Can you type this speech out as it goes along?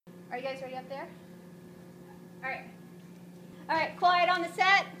Are you guys ready up there? All right. All right, quiet on the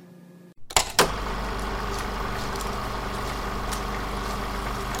set.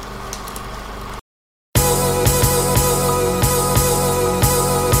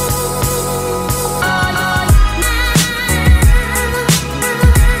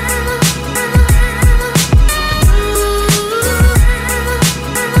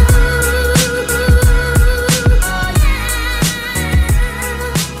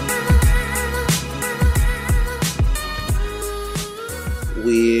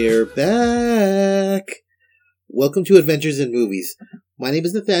 We're back! Welcome to Adventures in Movies. My name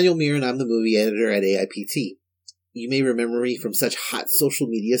is Nathaniel Meir and I'm the movie editor at AIPT. You may remember me from such hot social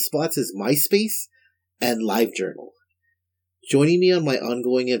media spots as MySpace and LiveJournal. Joining me on my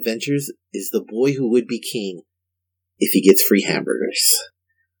ongoing adventures is the boy who would be king if he gets free hamburgers.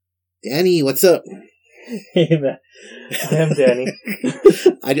 Danny, what's up? Hey man, I am Danny.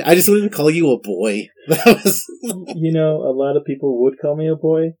 I just wanted to call you a boy. That was... You know, a lot of people would call me a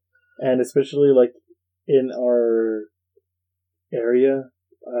boy, and especially like in our area,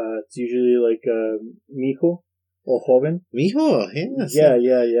 it's usually like mijo or joven. Mijo, yes.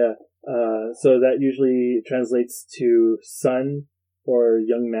 Yeah. So that usually translates to son or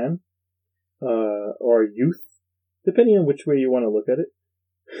young man, or youth, depending on which way you want to look at it.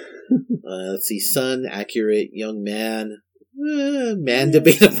 Let's see, son, accurate, young man, man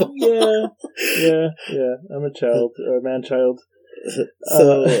debatable. yeah. I'm a child, or a man-child.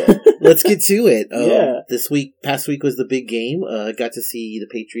 So let's get to it. Yeah. Past week was the big game. Got to see the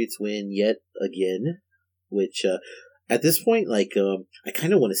Patriots win yet again, which at this point, like, I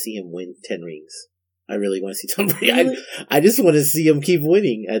kind of want to see him win 10 rings. I really want to see Tom Brady. Really? I just want to see him keep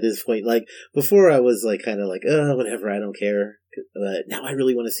winning at this point. Like, before I was like, kind of like, whatever, I don't care. But now I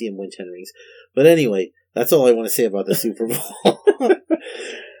really want to see him win 10 rings. But anyway, that's all I want to say about the Super Bowl.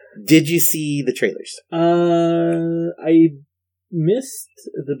 Did you see the trailers? I missed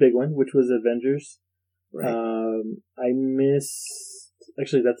the big one, which was Avengers. Right. I missed...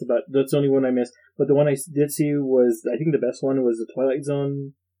 Actually, that's the only one I missed. But the one I did see was, I think the best one was the Twilight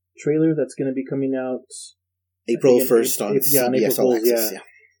Zone trailer that's going to be coming out April 1st on CBS All Access. Yeah.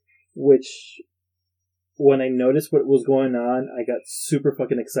 Which, when I noticed what was going on, I got super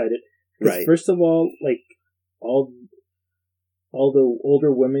fucking excited. Right. First of all, like, all the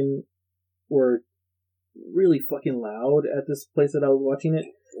older women were really fucking loud at this place that I was watching it.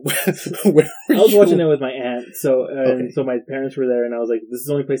 I was watching it with my aunt, so my parents were there, and I was like, this is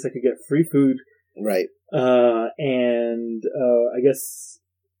the only place I could get free food. Right. And I guess,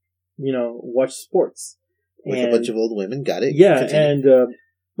 you know, watch sports. With a bunch of old women, got it. Yeah, continue. and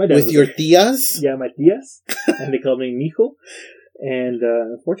my dad with was your like, tias? Yeah, my tias. And they called me Mijo. And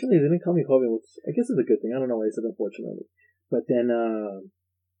unfortunately, they didn't call me joven, which I guess is a good thing. I don't know why I said unfortunately. But then,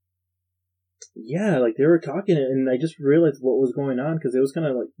 yeah, like they were talking, and I just realized what was going on because it was kind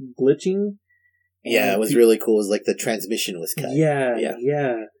of like glitching. Yeah, it was really cool. It was like the transmission was cut. Yeah.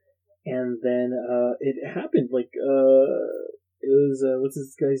 And then it happened. Like it was what's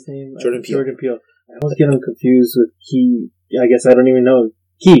this guy's name? Jordan Peele. I always get him confused with Key. I guess I don't even know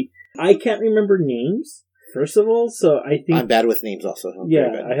Key. I can't remember names. First of all, so I think I'm bad with names. Also,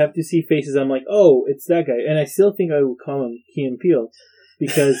 I have to see faces. I'm like, oh, it's that guy, and I still think I would call him Key and Peele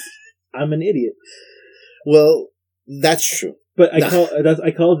because I'm an idiot. Well, that's true. But I call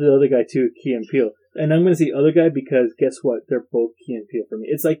the other guy too Key and Peele, and I'm going to say other guy because guess what? They're both Key and Peele for me.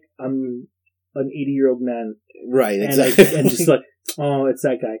 It's like I'm an 80-year-old man, right? Exactly, and just like, oh, it's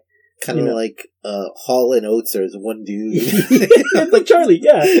that guy. Kind of like Hall and Oates or one dude. It's like Charlie,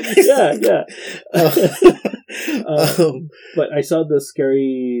 yeah. But I saw the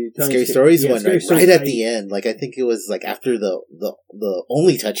Scary Stories one right at the end. Like I think it was like after the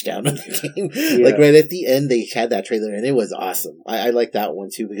only touchdown of the game. Yeah. Like right at the end, they had that trailer and it was awesome. I like that one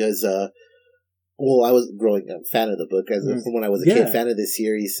too because well, I was growing up fan of the book from when I was a kid, fan of this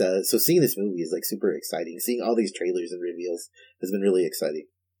series. So seeing this movie is like super exciting. Seeing all these trailers and reveals has been really exciting.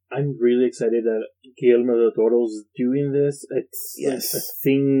 I'm really excited that Guillermo del Toro's doing this. It's like a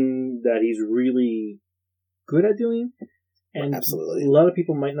thing that he's really good at doing. And absolutely. A lot of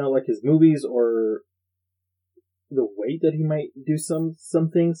people might not like his movies or the way that he might do some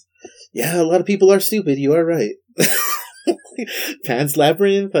things. Yeah, a lot of people are stupid. You are right. Pan's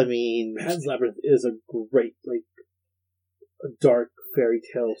Labyrinth, Pan's Labyrinth is a great, like, a dark fairy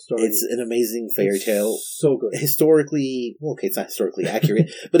tale story. It's an amazing fairy tale. So good. Historically, well, okay, it's not historically accurate,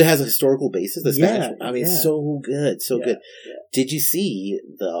 but it has a historical basis. The Spanish one. It's so good. So good. Yeah. Did you see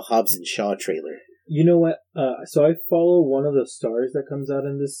the Hobbs and Shaw trailer? You know what? So I follow one of the stars that comes out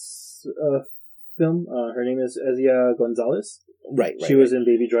in this film. Her name is Ezia Gonzalez. Right. She was in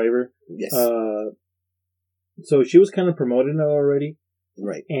Baby Driver. Yes. So she was kind of promoted already.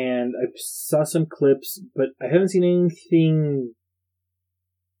 Right. And I saw some clips, but I haven't seen anything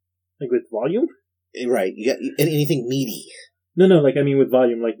like with volume. Right. You got anything meaty? No, like I mean with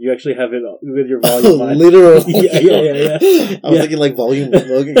volume, like you actually have it with your volume. Oh, literal. Yeah. I was thinking like volume.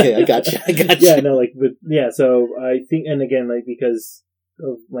 Okay, I got you. Yeah, no, like so I think, and again, like because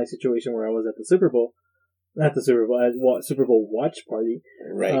of my situation where I was at the Super Bowl, not the Super Bowl, Super Bowl watch party.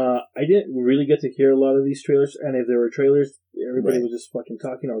 Right. I didn't really get to hear a lot of these trailers, and if there were trailers, everybody Right. was just fucking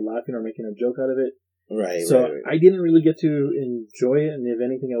talking or laughing or making a joke out of it. Right. So right. I didn't really get to enjoy it, and if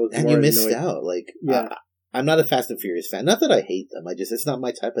anything, I was And more you missed annoyed. out. Like, Yeah. I'm not a Fast and Furious fan. Not that I hate them. It's not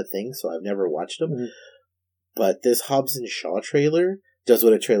my type of thing, so I've never watched them. Mhm. But this Hobbs and Shaw trailer does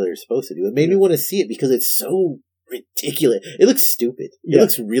what a trailer is supposed to do. It made me want to see it because it's so ridiculous. It looks stupid. Yeah. It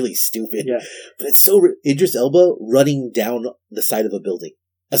looks really stupid. Yeah. But it's so... Idris Elba running down the side of a building.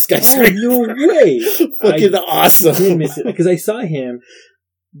 A skyscraper. Oh, no way! Fucking awesome. I did miss it because I saw him,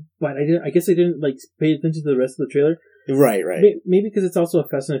 but I guess I didn't like pay attention to the rest of the trailer. Right. Maybe because it's also a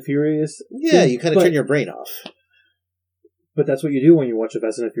Fast and Furious. Yeah, thing, you kind of turn your brain off. But that's what you do when you watch a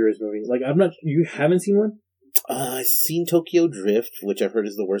Fast and Furious movie. Like you haven't seen one? I've seen Tokyo Drift, which I've heard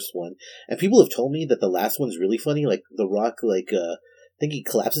is the worst one. And people have told me that the last one's really funny. Like, The Rock, I think he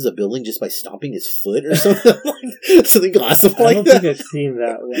collapses a building just by stomping his foot or something. Something awesome I like don't that. think I've seen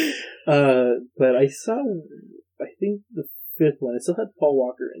that one. But I saw, I think the fifth one, it still had Paul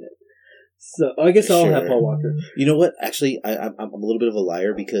Walker in it. So I guess I'll have Paul Walker. You know what? Actually, I'm a little bit of a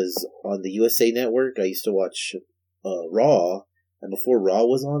liar because on the USA Network, I used to watch Raw. And before Raw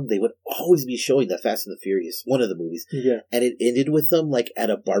was on, they would always be showing that Fast and the Furious, one of the movies. Yeah. And it ended with them, at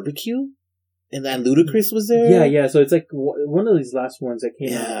a barbecue. And that Ludacris was there. Yeah. So it's like one of these last ones that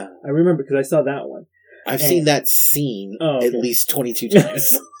came out. I remember because I saw that one. I've seen that scene at least 22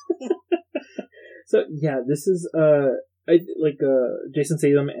 times. So, yeah, this is, Jason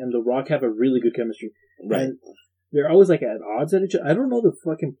Statham and The Rock have a really good chemistry. Right. And they're always, at odds at each other. I don't know the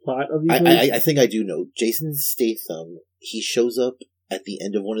fucking plot of these movies. I think I do know. Jason Statham, he shows up at the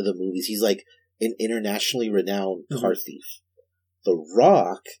end of one of the movies. He's like an internationally renowned car thief. The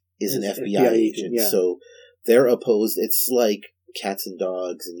Rock is an FBI agent, so they're opposed. It's like cats and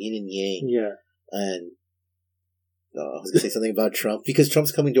dogs and yin and yang. Yeah. And I was going to say something about Trump, because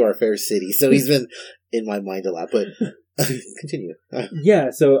Trump's coming to our fair city, so he's been in my mind a lot, but continue. Yeah,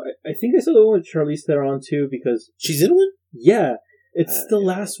 so I think I saw the one with Charlize Theron too, because... She's in one? Yeah. It's the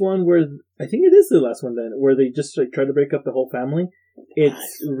last one where... I think it is the last one then, where they just try to break up the whole family.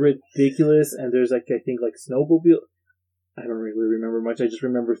 It's ridiculous, and there's I think snowmobile... I don't really remember much. I just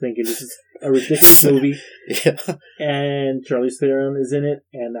remember thinking this is a ridiculous movie. Yeah. And Charlize Theron is in it,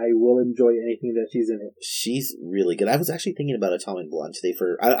 and I will enjoy anything that she's in it. She's really good. I was actually thinking about Atomic Blonde today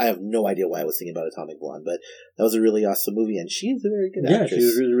I have no idea why I was thinking about Atomic Blonde, but that was a really awesome movie, and she is a very good actress. Yeah, she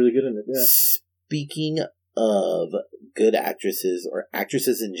was really, really good in it, yeah. Speaking of good actresses, or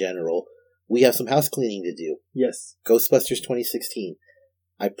actresses in general, we have some house cleaning to do. Yes. Ghostbusters 2016.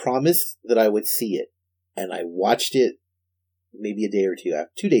 I promised that I would see it, and I watched it maybe a day or two,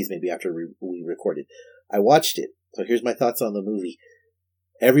 2 days maybe after we recorded. I watched it. So here's my thoughts on the movie.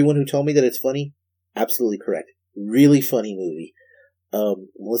 Everyone who told me that it's funny, absolutely correct. Really funny movie.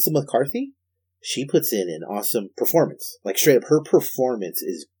 Melissa McCarthy, she puts in an awesome performance. Straight up, her performance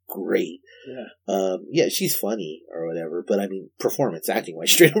is great. Yeah. She's funny or whatever, but I mean, acting-wise,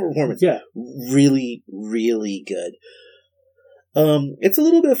 straight up performance. Yeah. Really, really good. It's a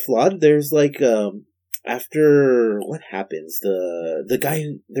little bit flawed. There's after what happens, the guy,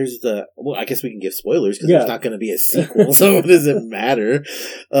 I guess we can give spoilers because there's not going to be a sequel, so it doesn't matter.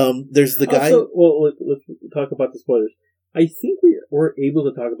 There's the guy. Also, let's talk about the spoilers. I think we're able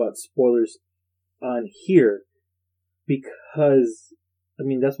to talk about spoilers on here because, I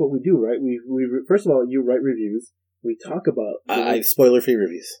mean, that's what we do, right? We first of all, you write reviews. We talk about spoiler-free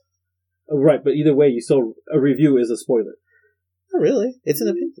reviews. Right, but either way, a review is a spoiler. Not really. It's an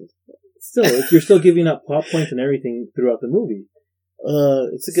opinion. Still, you're still giving up plot points and everything throughout the movie.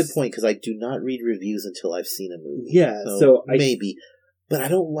 It's a good point, because I do not read reviews until I've seen a movie. Yeah, so maybe. But I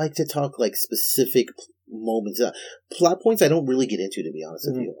don't like to talk, specific moments. Plot points I don't really get into, to be honest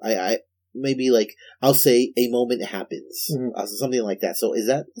with you. I maybe, I'll say a moment happens. Something like that. So is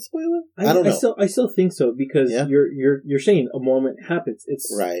that a spoiler? I don't know. I still think so, because you're saying a moment happens.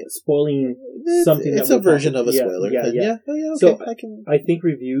 It's spoiling something. It's a version of a spoiler. Yeah. Okay, so I think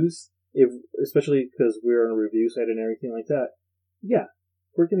reviews, especially because we're on a review site and everything like that,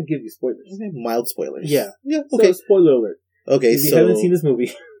 we're going to give you spoilers. Okay, mild spoilers. Yeah. Okay. So, spoiler alert. Okay, if you haven't seen this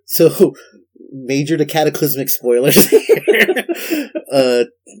movie. So, major to cataclysmic spoilers here.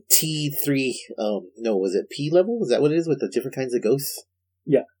 T3, no, was it P level? Is that what it is with the different kinds of ghosts?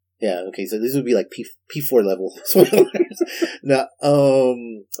 Yeah. Yeah, okay, so this would be like P4 level spoilers. No,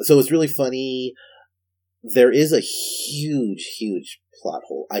 so it's really funny. There is a huge plot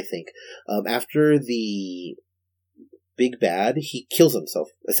hole, I think. After the big bad, he kills himself,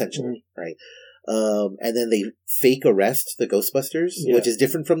 essentially, right? And then they fake arrest the Ghostbusters, which is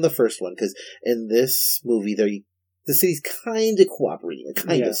different from the first one, because in this movie, the city's kind of cooperating,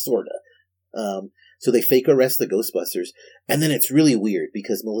 kind of, sort of. So they fake arrest the Ghostbusters, and then it's really weird,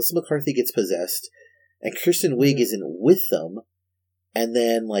 because Melissa McCarthy gets possessed, and Kristen Wiig isn't with them, and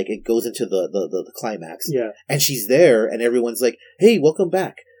then, like, it goes into the climax, and she's there, and everyone's like, hey, welcome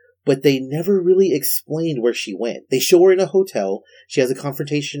back. But they never really explained where she went. They show her in a hotel. She has a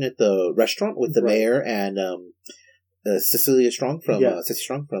confrontation at the restaurant with the mayor and Cecilia Strong from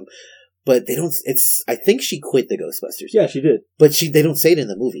But they don't. I think she quit the Ghostbusters. Yeah, she did. But they don't say it in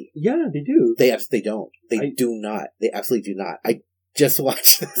the movie. Yeah, they do. They don't. They do not. They absolutely do not. I just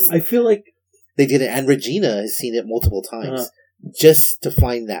watched this. I feel like they did it, and Regina has seen it multiple times just to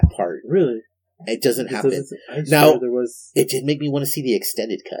find that part. Really. It doesn't happen. Now, it did make me want to see the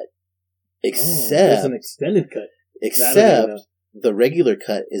extended cut. Except... there's an extended cut. Except the regular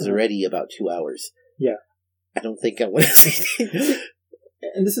cut is already about 2 hours. Yeah. I don't think I want to see it.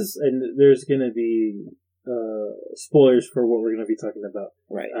 And there's going to be spoilers for what we're going to be talking about.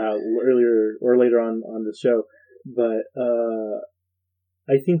 Right. Earlier or later on the show. But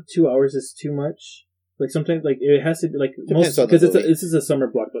I think 2 hours is too much. Like, sometimes, like, it has to be, like, depends on because this is a summer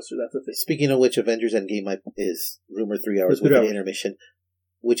blockbuster, that's the thing. Speaking of which, Avengers Endgame is rumored 3 hours with an intermission,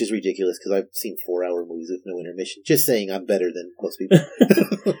 which is ridiculous, because I've seen 4-hour movies with no intermission. Just saying, I'm better than most people.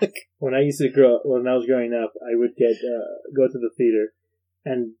 When I was growing up, I would go to the theater,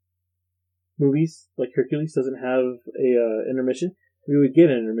 and movies, like Hercules, doesn't have a intermission. We would get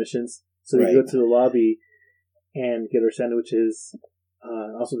intermissions, so we'd go to the lobby and get our sandwiches.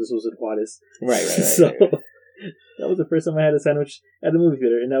 Also, this was at Juarez. Right. So, that was the first time I had a sandwich at the movie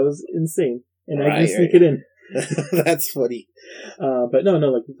theater, and that was insane. And I just sneak it in. That's funny. But no,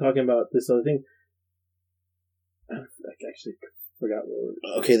 like, talking about this other thing, I actually forgot what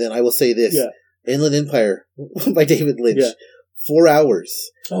we were... Okay, then I will say this. Yeah. Inland Empire by David Lynch. 4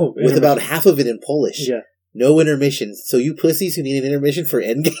 hours. Oh, with about half of it in Polish. Yeah. No intermissions. So you pussies who need an intermission for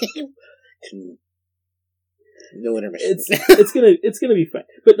Endgame... No intermission. It's gonna be fine.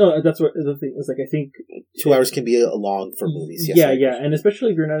 But no, that's what the thing is. Like, I think 2 hours can be long for movies. Yes, yeah, and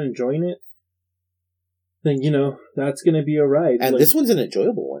especially if you're not enjoying it, then that's gonna be a ride. And this one's an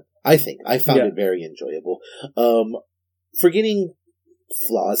enjoyable one. I think I found it very enjoyable. Forgetting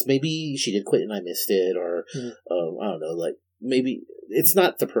flaws, maybe she did quit and I missed it, or I don't know. Like, maybe it's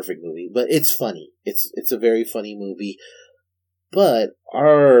not the perfect movie, but it's funny. It's a very funny movie. But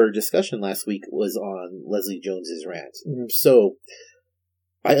our discussion last week was on Leslie Jones's rant. Mm-hmm. So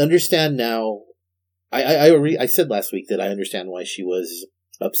I understand now. I said last week that I understand why she was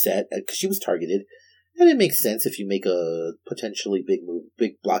upset, because she was targeted. And it makes sense if you make a potentially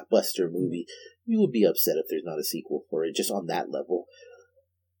big blockbuster movie. You would be upset if there's not a sequel for it, just on that level.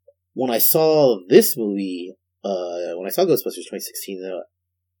 When I saw this movie, when I saw Ghostbusters 2016,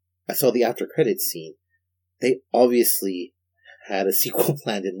 I saw the after credits scene. They obviously had a sequel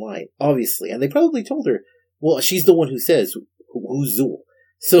planned in mind, obviously. And they probably told her, well, she's the one who says, who's Zool?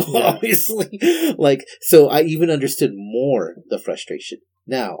 So obviously, so I even understood more the frustration.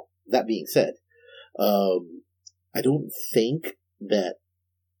 Now, that being said, I don't think that,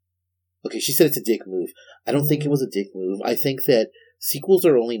 okay, she said it's a dick move. I don't think it was a dick move. I think that sequels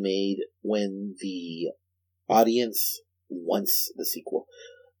are only made when the audience wants the sequel.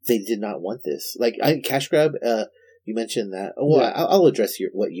 They did not want this. Like, Cash Grab, you mentioned that. Well, I'll address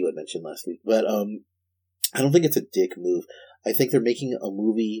what you had mentioned last week, but I don't think it's a dick move. I think they're making a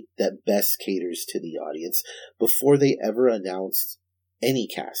movie that best caters to the audience. Before they ever announced any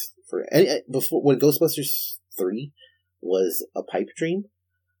cast before, when Ghostbusters 3 was a pipe dream,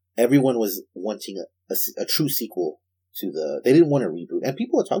 everyone was wanting a true sequel to they didn't want a reboot, and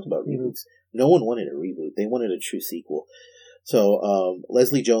people had talked about reboots. No one wanted a reboot; they wanted a true sequel. So,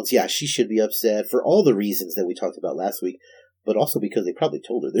 Leslie Jones, she should be upset for all the reasons that we talked about last week, but also because they probably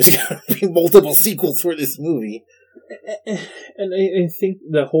told her there's going to be multiple sequels for this movie. And I think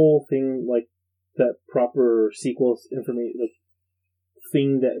the whole thing, like, that proper sequels information, like,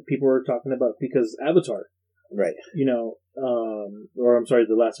 thing that people were talking about, because Avatar. Right. Or I'm sorry,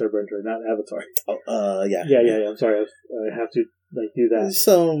 The Last Airbender, not Avatar. Yeah. Yeah, I'm sorry, I have to, do that.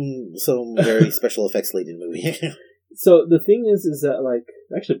 Some very special effects laden movie. So the thing is that like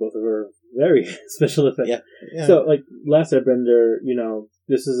actually both of them are very special effects. Yeah. So like Last Airbender,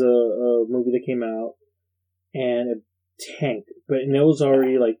 this is a movie that came out and it tanked, but it was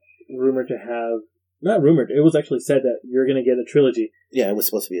already like rumored to have not rumored. It was actually said that you're gonna get a trilogy. Yeah, it was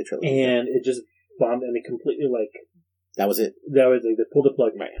supposed to be a trilogy, and it just bombed, and it completely like that was it. That was like they pulled the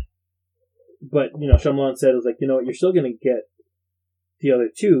plug, right? But Shyamalan said it was like what, you're still gonna get the other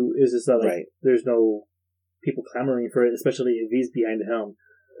two. Is just that like right. There's no people clamoring for it, especially if he's behind the helm.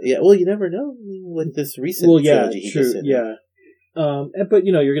 Yeah, well, you never know with this recent trilogy. He True, just said, yeah. But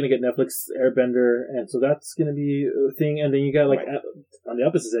you're gonna get Netflix Airbender, and so that's gonna be a thing. And then you got like on the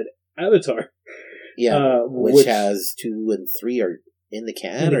opposite side, Avatar. Yeah, which has 2 and 3 are in the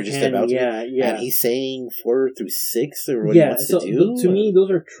can or just about to. Yeah. And he's saying 4 through 6 or what he wants to do. To me, those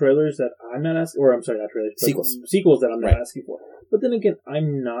are trailers that I'm not asking, or I'm sorry, not trailers, sequels that I'm not asking for. But then again,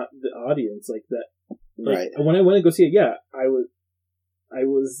 I'm not the audience like that. Like, right. When I went to go see it, I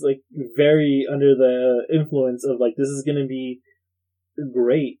was like very under the influence of like this is gonna be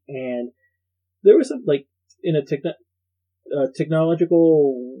great, and there was some like in a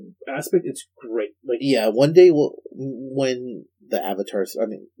technological aspect, it's great. Like one day when the Avatar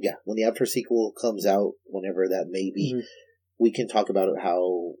sequel comes out, whenever that may be, we can talk about it,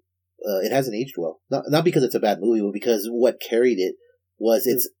 how it hasn't aged well. Not because it's a bad movie, but because what carried it was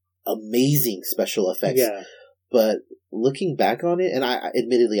its amazing special effects. Yeah. But looking back on it, and I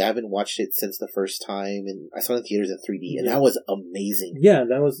haven't watched it since the first time, and I saw it in theaters in 3D, and that was amazing. Yeah,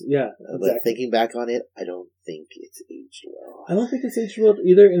 that was, exactly. But thinking back on it, I don't think it's aged well. I don't think it's aged well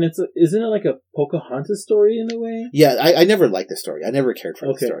either, and isn't it like a Pocahontas story in a way? Yeah, I never liked the story. I never cared for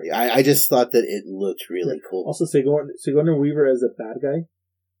the story. I just thought that it looked really cool. Also, Sigourney Weaver as a bad guy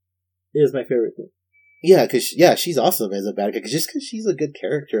is my favorite thing. Yeah, she's awesome as a bad guy, just because she's a good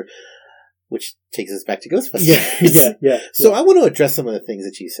character. Which takes us back to Ghostbusters. Yeah. So I want to address some of the things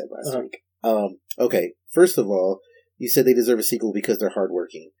that you said last week. Okay, first of all, you said they deserve a sequel because they're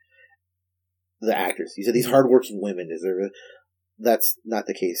hardworking. The actors. You said these hardworking women deserve it. That's not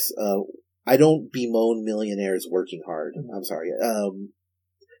the case. I don't bemoan millionaires working hard. I'm sorry.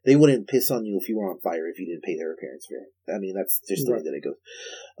 They wouldn't piss on you if you were on fire if you didn't pay their appearance fee. I mean, that's just the way that it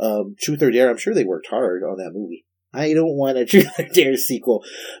goes. Truth or Dare, I'm sure they worked hard on that movie. I don't want a Truth or Dare sequel.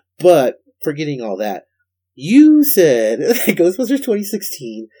 But forgetting all that, you said Ghostbusters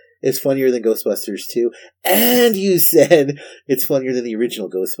 2016 is funnier than Ghostbusters 2, and you said it's funnier than the original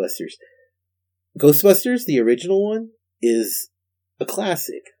Ghostbusters. Ghostbusters, the original one, is a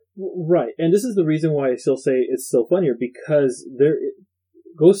classic. Right, and this is the reason why I still say it's still funnier, because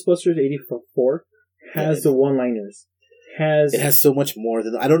Ghostbusters 84 has the one-liners. It has so much more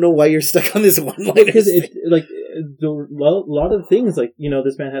than... I don't know why you're stuck on this one-liner. Because a lot of things, like,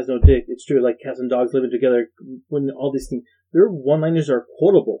 this man has no dick. It's true, like cats and dogs living together, when all these things, their one-liners are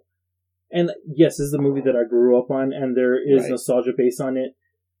quotable. And yes, this is the movie that I grew up on, and there is nostalgia based on it.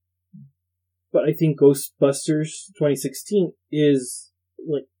 But I think Ghostbusters 2016 is,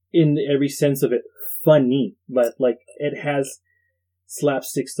 like, in every sense of it, funny. But, like, it has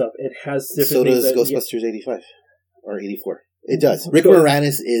slapstick stuff. It has different things. So does Ghostbusters 85. Or 84. It does. Rick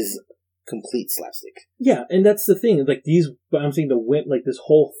Moranis is complete slapstick. Yeah, and that's the thing. Like, I'm saying this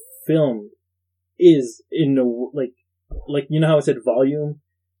whole film is in like, how I said volume?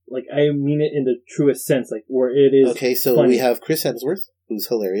 Like, I mean it in the truest sense, like, where it is. Okay, so funny. we have Chris Hemsworth, who's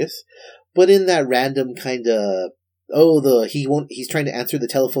hilarious, but in that random kind of, he's trying to answer the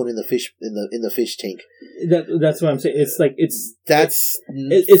telephone in the fish tank. That's what I'm saying. It's like, it's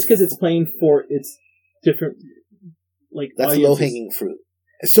because it's playing for its different, like, that's low-hanging fruit.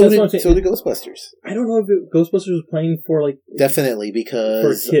 So did Ghostbusters. I don't know if Ghostbusters was playing for, like... Definitely,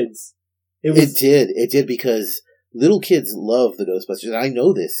 because... For kids. It did, because little kids love the Ghostbusters. And I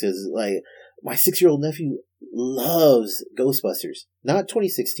know this, because, like, my 6-year-old nephew loves Ghostbusters. Not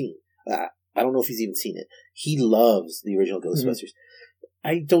 2016. I don't know if he's even seen it. He loves the original Ghostbusters. Mm-hmm.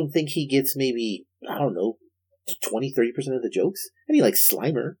 I don't think he gets maybe, 20-30% of the jokes. I mean, like,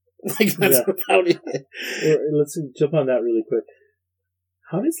 Slimer. Like, that's about it. Let's jump on that really quick.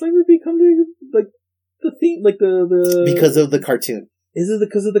 How did Slimer become the theme? Like, the... Because of the cartoon. Is it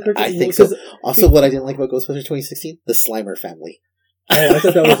because of the cartoon? I think so. Also, what I didn't like about Ghostbusters 2016, the Slimer family. Oh, I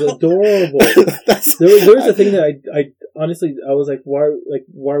thought that was adorable. There was a thing that I honestly, I was like, why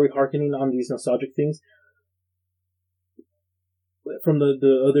are we hearkening on these nostalgic things from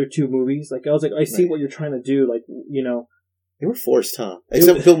the other two movies? Like, I was like, I see what you're trying to do. Like, They were forced, huh?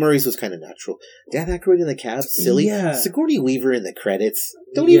 Except Bill Murray's was kind of natural. Dan Aykroyd in the cab, silly. Yeah. Sigourney Weaver in the credits.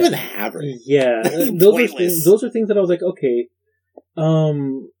 Don't even have her. Yeah. Those are things that I was like, okay.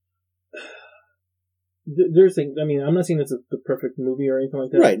 there's things. I mean, I'm not saying it's the perfect movie or anything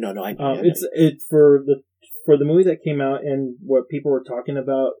like that. Right? No, I. It's for the movie that came out and what people were talking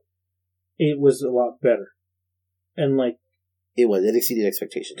about. It was a lot better, and like it exceeded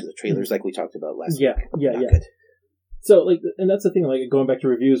expectations. The trailers, like we talked about last week, yeah. Good. So like, and that's the thing. Like going back to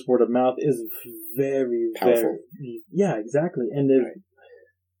reviews, word of mouth is very powerful. Yeah, exactly. And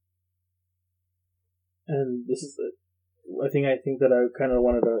and this is I think that I kind of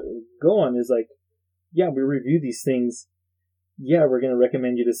wanted to go on is like, yeah, we review these things. Yeah, we're going to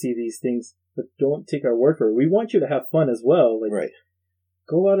recommend you to see these things, but don't take our word for it. We want you to have fun as well. Like, right.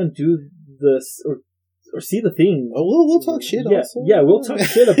 Go out and do this or see the thing. Oh, we'll talk shit. Yeah, also. Yeah, we'll talk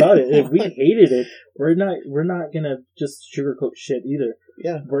shit about it. If we hated it, we're not gonna just sugarcoat shit either.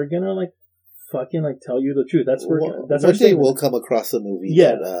 Yeah, we're gonna like fucking like tell you the truth. That's where that's one our day statement. we'll come across a movie.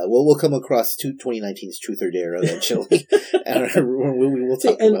 Yeah, that, we'll come across 2019's Truth or Dare eventually, and we will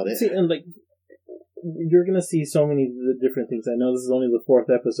talk about it. See, and like you're gonna see so many different things. I know this is only the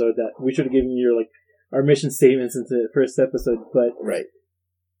 4th episode that we should have given you like our mission statements into the first episode, but right.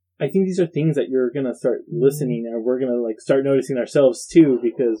 I think these are things that you're gonna start listening, and we're gonna like start noticing ourselves too,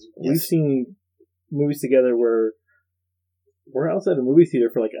 because we've seen movies together where we're outside a movie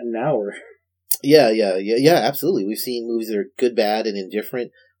theater for like an hour. Yeah, absolutely. We've seen movies that are good, bad, and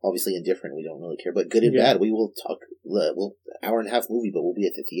indifferent. Obviously, indifferent, we don't really care, but good and bad, we will talk. We'll hour and a half movie, but we'll be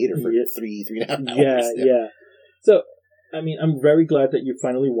at the theater for 3.5 hours. Yeah. So, I mean, I'm very glad that you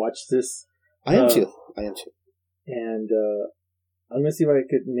finally watched this. I am too. And I'm gonna see if I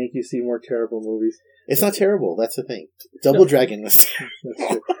could make you see more terrible movies. It's not terrible. That's the thing. Double Dragon was. That's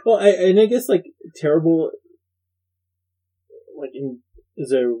true. Well, I guess like terrible. Like, is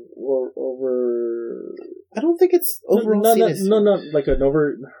there over? I don't think it's overall. No, like an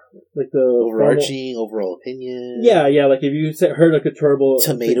over, like the overarching overall opinion. Yeah. Like if you heard like a terrible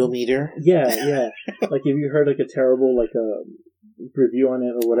tomato meter. Yeah. Like if you heard like a terrible like a review on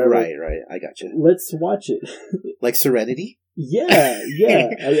it or whatever. Right. I got you. Let's watch it. Like Serenity. Yeah. I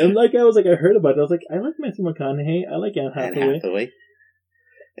heard about it. I was like, I like Matthew McConaughey. I like Anne Hathaway.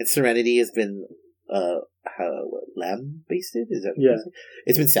 And Serenity has been lambasted? Is that what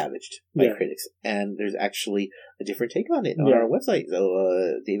it's been savaged by critics, and there's actually a different take on it on our website.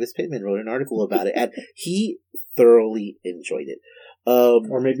 So Davis Pittman wrote an article about it, and he thoroughly enjoyed it.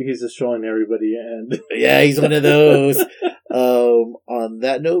 Or maybe he's just showing everybody, and yeah, he's one of those. On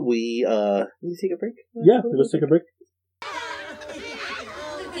that note, we need to take a break. Let's take a break.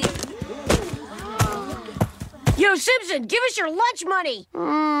 Yo, Simpson, give us your lunch money!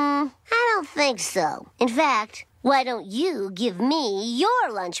 I don't think so. In fact, why don't you give me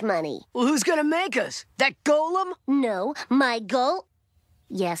your lunch money? Well, who's gonna make us? That golem? No, my goal...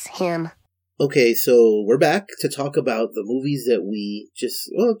 Yes, him. Okay, so we're back to talk about the movies that we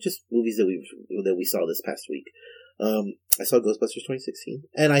just movies that we saw this past week. I saw Ghostbusters 2016,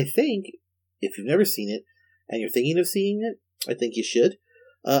 and I think if you've never seen it and you're thinking of seeing it, I think you should.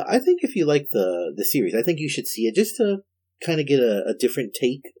 I think if you like the series, I think you should see it just to kind of get a different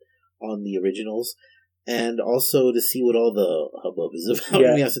take on the originals, and also to see what all the hubbub is about.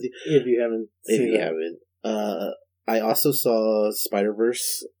 Yeah, if you haven't seen it. I also saw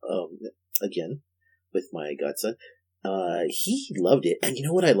Spider-Verse again with my godson. He loved it, and you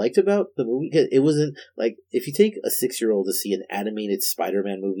know what I liked about the movie? It wasn't like if you take a 6-year-old to see an animated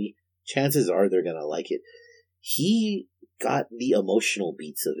Spider-Man movie, chances are they're gonna like it. He got the emotional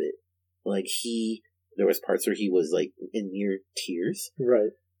beats of it. Like there was parts where he was like in near tears.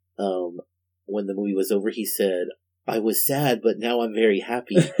 Right. When the movie was over, he said, "I was sad, but now I'm very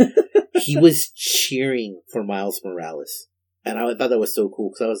happy." He was cheering for Miles Morales, and I thought that was so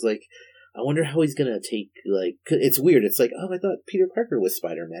cool because I was like, I wonder how he's gonna take, like, it's weird. It's like, oh, I thought Peter Parker was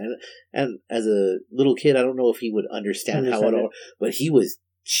Spider-Man, and as a little kid, I don't know if he would understand how it all, but he was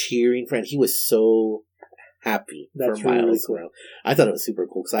cheering for, and he was so happy for Miles Morales. I thought it was super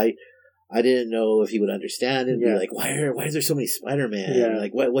cool because I didn't know if he would understand and be like, why is there so many Spider-Man? Yeah.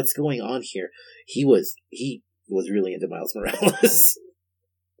 Like, what's going on here? He was really into Miles Morales.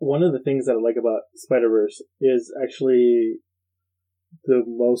 One of the things that I like about Spider-Verse is actually the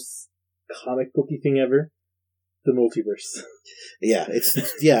most comic booky thing ever. The multiverse. Yeah,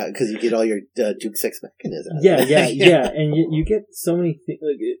 because you get all your Duke Sex mechanisms. Yeah, and you get so many things,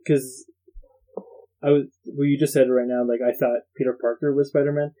 because well, you just said it right now, like, I thought Peter Parker was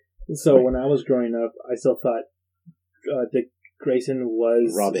Spider-Man, so when I was growing up, I still thought Dick Grayson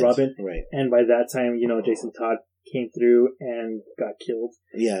was Robin, right? And by that time, Jason Todd came through and got killed.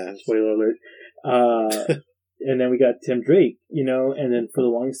 Yeah. Spoiler alert. And then we got Tim Drake, and then for the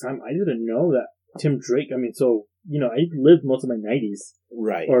longest time, I didn't know that Tim Drake, so I lived most of my 90s,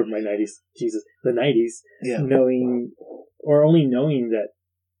 Right. or my 90s, Jesus, the 90s, Yeah. only knowing that,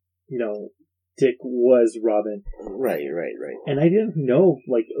 Dick was Robin. Right. And I didn't know,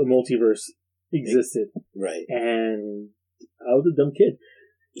 like, a multiverse existed. Right. And I was a dumb kid.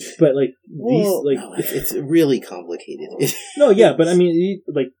 But, like, No, it's really complicated. No, yeah, but I mean,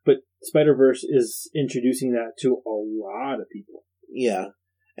 but Spider-Verse is introducing that to a lot of people. Yeah.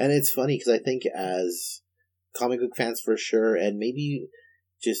 And it's funny because I think as comic book fans for sure, and maybe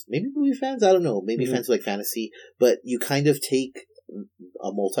movie fans, I don't know, maybe fans who like fantasy, but you kind of take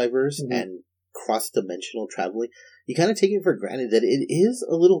a multiverse and cross-dimensional traveling, you kind of take it for granted that it is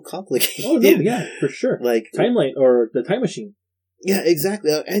a little complicated. Oh, no, yeah, for sure. Like Timeline, or the Time Machine. Yeah,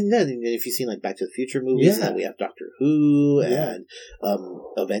 exactly. And then if you've seen like Back to the Future movies, and we have Doctor Who and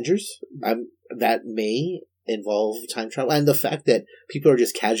Avengers, that may involve time travel, and the fact that people are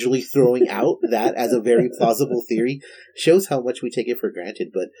just casually throwing out that as a very plausible theory shows how much we take it for granted.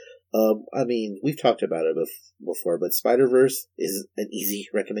 But I mean, we've talked about it before, but Spider-Verse is an easy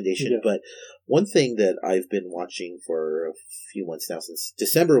recommendation. But one thing that I've been watching for a few months now, since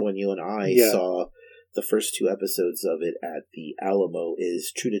December when you and I saw the first 2 episodes of it at the Alamo,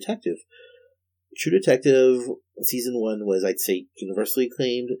 is True Detective. True Detective season 1 was, I'd say, universally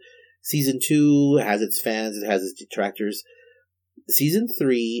acclaimed. Season 2 has its fans, it has its detractors. Season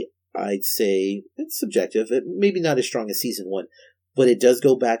 3, I'd say, it's subjective. It maybe not as strong as season 1, but it does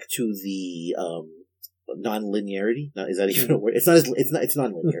go back to the non-linearity. Is that even a word? It's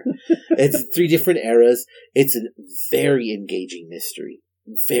non-linear. It's 3 different eras. It's a very engaging mystery.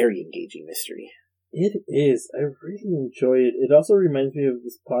 Very engaging mystery. It is. I really enjoy it. It also reminds me of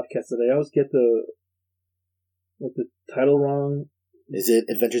this podcast that I always get the title wrong. Is it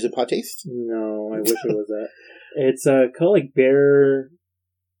Adventures in Pod Taste? No, I wish it was that. It's called like Bear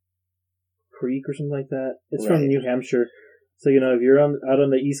Creek or something like that. It's from New Hampshire. So, if you're out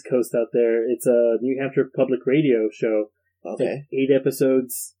on the East Coast out there, it's a New Hampshire public radio show. Okay. It's like 8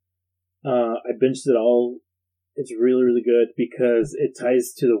 episodes. I binged it all. It's really, really good because it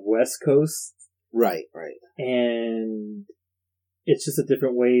ties to the West Coast. Right. And it's just a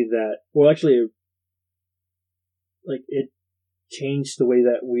different way that, well, actually, like, it changed the way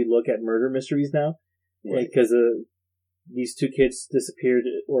that we look at murder mysteries now. Right. Because these 2 kids disappeared,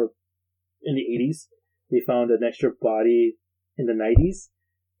 or in the 80s, they found an extra body in the 90s,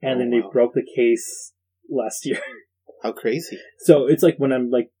 and then they broke the case last year. How crazy. So it's like when I'm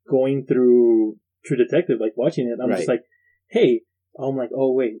like going through True Detective, like watching it, I'm just like, hey, I'm like,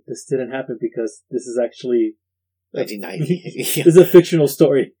 oh wait, this didn't happen because this is actually 1990. This is a fictional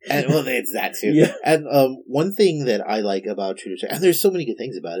story. And well, it's that too. Yeah. And one thing that I like about True Detective, and there's so many good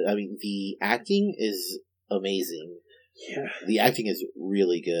things about it. I mean, the acting is amazing. Yeah. The acting is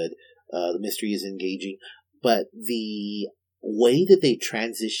really good. The mystery is engaging, but the way that they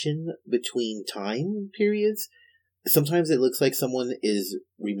transition between time periods, sometimes it looks like someone is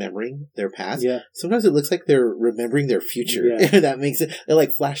remembering their past. Yeah. Sometimes it looks like they're remembering their future. Yeah. That makes it. They're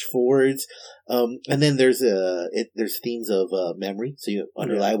like flash forwards. And then there's themes of memory. So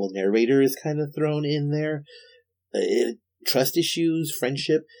unreliable narrator is kind of thrown in there. Trust issues,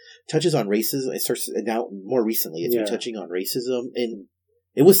 friendship, touches on racism. It starts now more recently. It's been touching on racism, and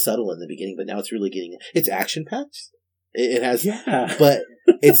it was subtle in the beginning, but now it's really getting. It's action packed. It has, but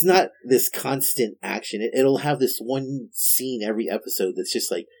it's not this constant action. It'll have this one scene every episode that's just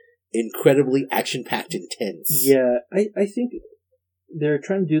like incredibly action-packed intense. Yeah, I think they're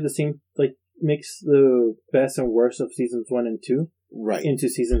trying to do the same, like mix the best and worst of seasons 1 and 2 into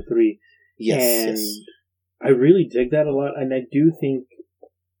season 3. Yes, I really dig that a lot, and I do think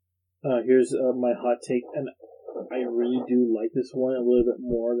here's my hot take, and I really do like this one a little bit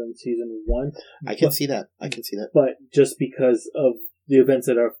more than season 1. I can see that. But just because of the events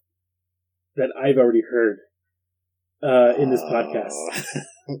that I've already heard in this podcast,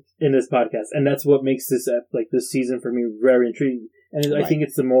 and that's what makes this this season for me very intriguing. And I think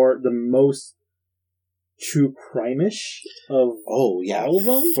it's the most true crime-ish of all of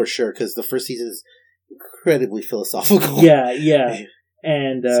them, for sure. Because the first season is incredibly philosophical. Yeah.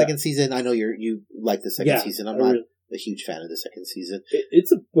 And second season, I know you like the second season. I'm not a huge fan of the second season.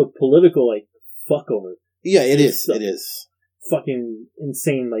 It's a political fuck over. Yeah, it is. It is fucking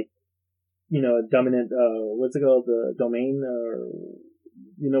insane. Dominant. What's it called? The domain, or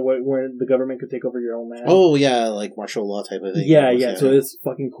where the government could take over your own land. Oh yeah, like martial law type of thing. Yeah. So it's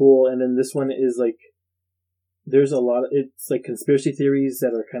fucking cool. And then this one is there's a lot of, it's like conspiracy theories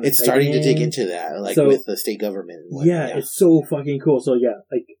that are kind of, it's starting to dig into that, with the state government. Yeah, it's so fucking cool. So yeah,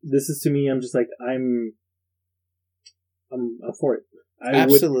 this is, to me, I'm just I'm for it.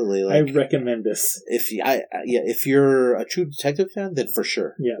 Absolutely. I recommend this. If you're a True Detective fan, then for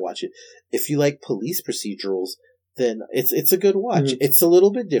sure, watch it. If you like police procedurals, then it's a good watch. Mm-hmm. It's a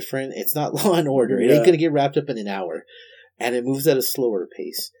little bit different. It's not Law and Order. It ain't gonna get wrapped up in an hour, and it moves at a slower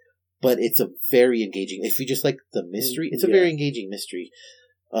pace. But it's a very engaging. If you just like the mystery, it's a very engaging mystery.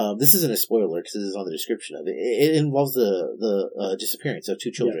 This isn't a spoiler because this is on the description of it. It involves the disappearance of 2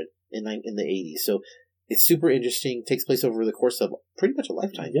 children in the 80s. So it's super interesting. Takes place over the course of pretty much a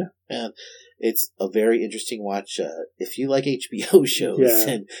lifetime. Yeah. And it's a very interesting watch. If you like HBO shows,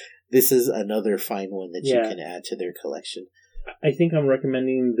 and this is another fine one that you can add to their collection. I think I'm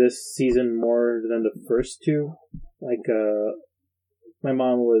recommending this season more than the first 2. Like, my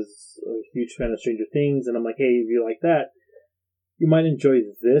mom was a huge fan of Stranger Things, and I'm like, hey, if you like that, you might enjoy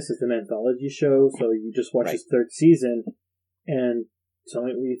this. It's an anthology show, so you just watch this 3rd season and tell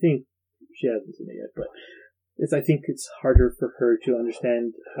me what you think. She hasn't seen it yet, but I think it's harder for her to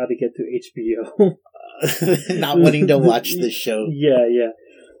understand how to get to HBO. Not wanting to watch the show. Yeah.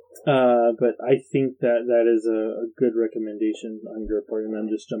 But I think that is a good recommendation on your part, and I'm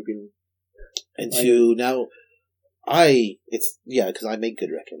just jumping into now. Because I make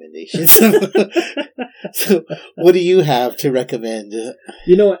good recommendations. So, what do you have to recommend?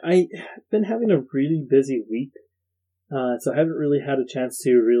 You know, I've been having a really busy week, so I haven't really had a chance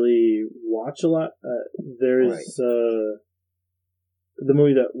to really watch a lot. There's the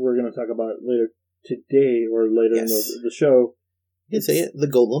movie that we're going to talk about later today, or later in the show. You can say it, The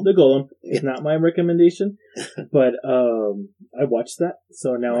Golem. The Golem. It's not my recommendation, but I watched that,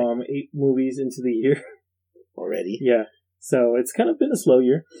 so now I'm 8 movies into the year. Already. Yeah. So it's kind of been a slow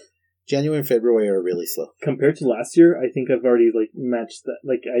year. January and February are really slow. Compared to last year, I think I've already matched that.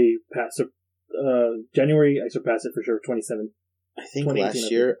 I passed January, I surpassed it for sure, 27. I think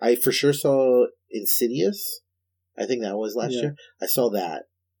last year, I for sure saw Insidious. I think that was last year. I saw that.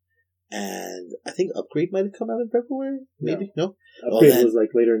 And I think Upgrade might have come out in February. Maybe? No? Upgrade was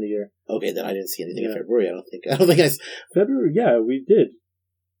later in the year. Okay, then I didn't see anything in February. I don't think I February, yeah, we did.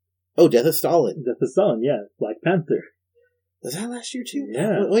 Oh, Death of Stalin. Death of Stalin, yeah. Black Panther. Was that last year too?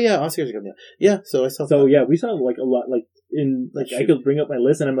 Yeah. Oh yeah, Oscars are coming out. Yeah, so I saw. So yeah, we saw a lot. I could bring up my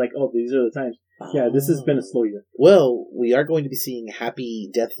list, and I'm like, oh, these are the times. Yeah, this has been a slow year. Well, we are going to be seeing Happy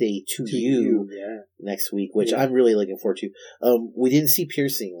Death Day to you next week, which I'm really looking forward to. We didn't see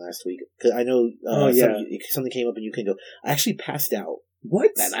Piercing last week because I know something came up, and you can go. I actually passed out.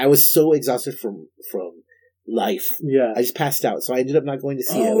 What? And I was so exhausted from life. Yeah. I just passed out, so I ended up not going to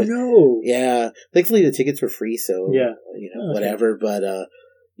see it. Oh, no. Yeah. Thankfully, the tickets were free, so, whatever. But, I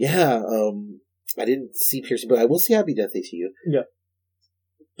didn't see Piercing, but I will see Happy Death Day to you. Yeah.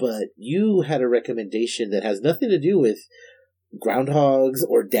 But you had a recommendation that has nothing to do with groundhogs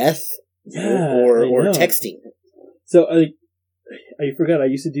or death or texting. So, I forgot, I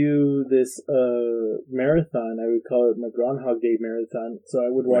used to do this marathon. I would call it my Groundhog Day marathon. So I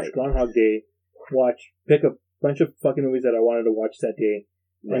would watch Groundhog Day, pick a bunch of fucking movies that I wanted to watch that day,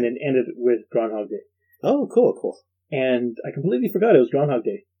 and then end it with Groundhog Day. Oh, cool. And I completely forgot it was Groundhog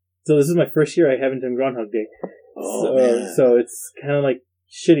Day. So this is my first year I haven't done Groundhog Day. So it's kind of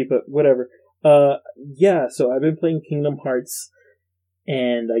shitty, but whatever. So I've been playing Kingdom Hearts,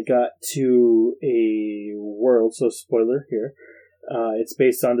 and I got to a world, so spoiler here. It's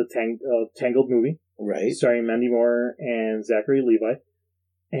based on the Tangled movie. Right. Starring Mandy Moore and Zachary Levi.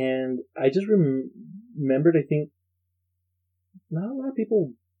 And I just remembered, I think, not a lot of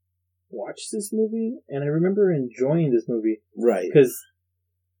people watch this movie, and I remember enjoying this movie. Right. Because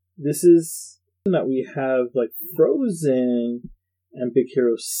this is that we have, Frozen and Big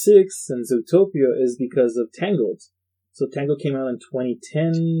Hero 6 and Zootopia is because of Tangled. So Tangled came out in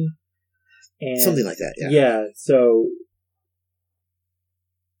 2010. And something like that, yeah. Yeah, so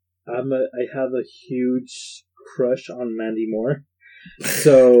I have a huge crush on Mandy Moore.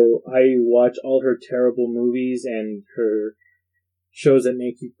 So I watch all her terrible movies and her shows that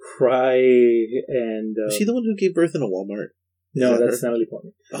make you cry. And is she the one who gave birth in a Walmart? No, that's Natalie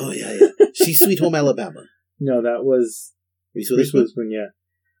Portman. Oh yeah. She's Sweet Home Alabama. No, that was Reese Witherspoon. Yeah.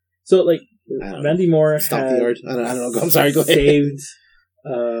 So Mandy Moore Stomp the Yard. I don't know. I'm sorry. Go ahead. Saved.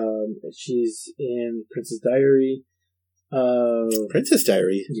 She's in Princess Diary. Princess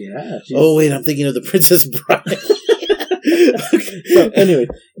Diary. Yeah. Oh wait, I'm thinking of The Princess Bride. So anyway,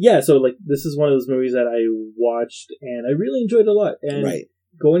 this is one of those movies that I watched and I really enjoyed a lot. And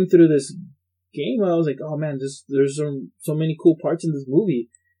going through this game, I was like, oh man, there's so many cool parts in this movie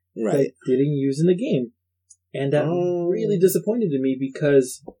that I didn't use in the game. And that really disappointed me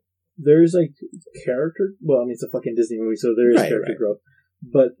because there's character, it's a fucking Disney movie, so there is character growth.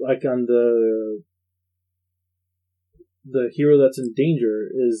 But on the the hero that's in danger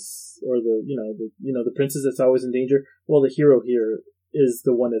is, or the princess that's always in danger. Well, the hero here is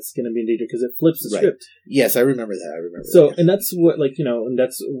the one that's going to be in danger because it flips the script. Yes, I remember that. So, and that's what, and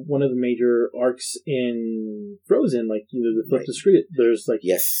that's one of the major arcs in Frozen. The flip the script. There's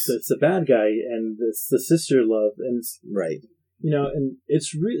yes, it's the bad guy and it's the sister love, and right. And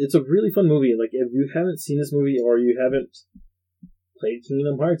it's a really fun movie. Like, if you haven't seen this movie or you haven't played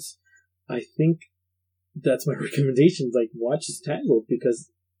Kingdom Hearts, I think that's my recommendation. Watch Tangled, because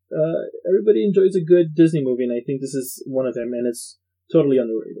everybody enjoys a good Disney movie, and I think this is one of them, and it's totally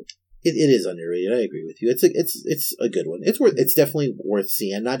underrated. It is underrated. I agree with you. It's a good one. It's definitely worth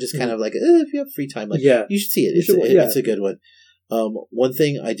seeing. Not just kind of if you have free time, you should see it. It's a good one. One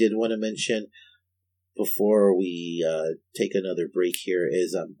thing I did want to mention before we take another break here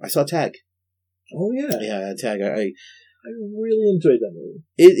is I saw Tag. Oh yeah, Tag. I really enjoyed that movie.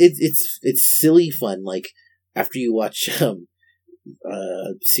 It's silly fun. After you watch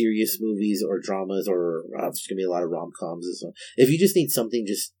serious movies or dramas, or there's gonna be a lot of rom-coms and so. If you just need something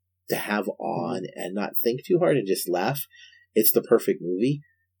just to have on and not think too hard and just laugh, it's the perfect movie.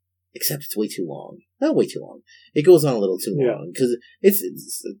 Except it's way too long. Not way too long. It goes on a little too long because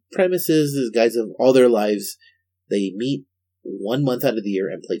it's premises. These guys have all their lives. They meet 1 month out of the year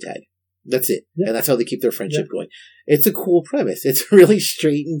and play tag. That's it. Yeah. And that's how they keep their friendship going. It's a cool premise. It's really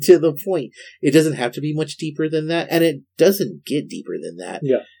straight and to the point. It doesn't have to be much deeper than that, and it doesn't get deeper than that.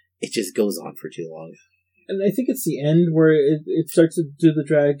 Yeah. It just goes on for too long. And I think it's the end where it starts to do the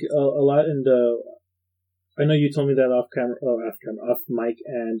drag a lot, and I know you told me that off mic,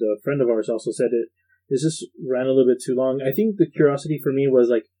 and a friend of ours also said it just ran a little bit too long. I think the curiosity for me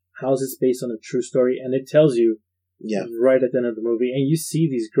was how's this based on a true story? And it tells you right at the end of the movie, and you see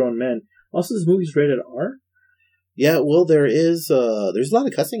these grown men. Also, this movie's rated R. Yeah, well, there's a lot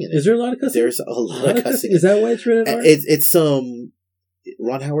of cussing in it. Is there a lot of cussing? There's a lot of cussing. Is that why it's rated R? It's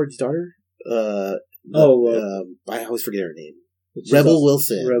Ron Howard's daughter. I always forget her name. Rebel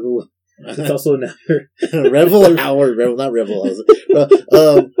Wilson. Rebel. It's also another Rebel Howard. Not Rebel.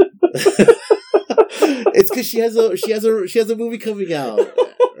 It's because she has a movie coming out.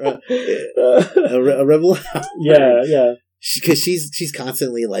 A Rebel Howard. Yeah. Because she's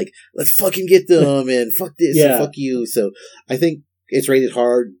constantly let's fucking get them and fuck this and fuck you. So I think it's rated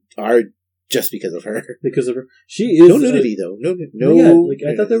hard just because of her. Because of her, she is no nudity though. No. Yeah,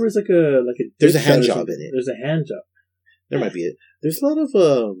 I thought there was a there's a hand job in it. There's a hand job. There might be there's a lot of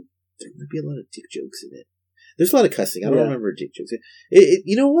there might be a lot of dick jokes in it. There's a lot of cussing. I don't remember dick jokes.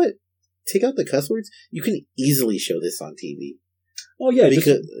 You know what? Take out the cuss words. You can easily show this on TV. Oh yeah, because,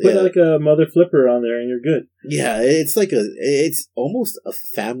 just put a mother flipper on there and you're good. Yeah, it's almost a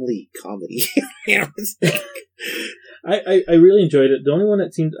family comedy. I really enjoyed it. The only one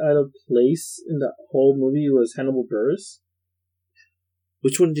that seemed out of place in the whole movie was Hannibal Buress.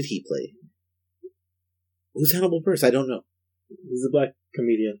 Which one did he play? Who's Hannibal Buress? I don't know. He's a black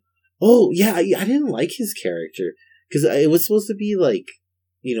comedian. Oh yeah, I didn't like his character because it was supposed to be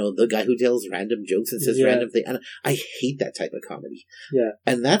the guy who tells random jokes and says random things. And I hate that type of comedy. Yeah.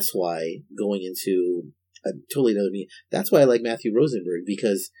 And that's why, going into a totally another meaning, that's why I like Matthew Rosenberg,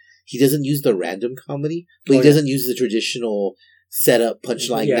 because he doesn't use the random comedy, but he doesn't use the traditional setup,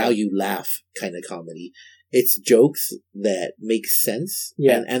 punchline, now you laugh kind of comedy. It's jokes that make sense,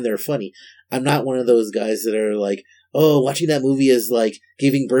 and they're funny. I'm not one of those guys that are watching that movie is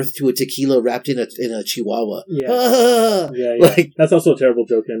giving birth to a tequila wrapped in a chihuahua. Yeah. Yeah. That's also a terrible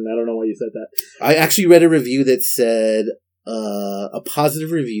joke, and I don't know why you said that. I actually read a review that said, a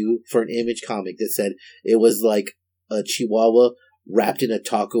positive review for an Image comic that said it was like a chihuahua wrapped in a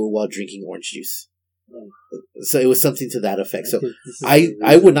taco while drinking orange juice. Oh. So it was something to that effect. So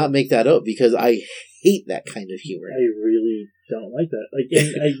I would not make that up because I hate that kind of humor. I really don't like that.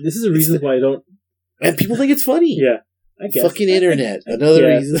 This is a reason why I don't. And people think it's funny. Yeah, I guess. Fucking internet. Another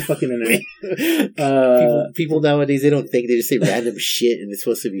reason. Fucking internet. People nowadays, they don't think. They just say random shit and it's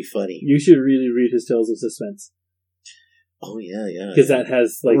supposed to be funny. You should really read his Tales of Suspense. Oh, yeah. Because that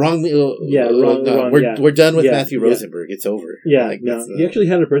has, wrong. We're done with Matthew Rosenberg. It's over. Yeah, he actually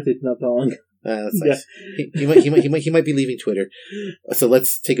had a birthday not that long. That's nice. He might be leaving Twitter. So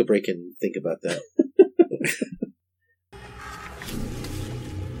let's take a break and think about that.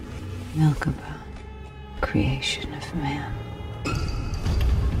 Merkaba, creation of man.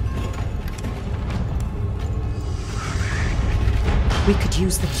 We could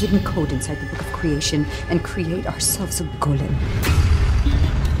use the hidden code inside the Book of Creation and create ourselves a golem.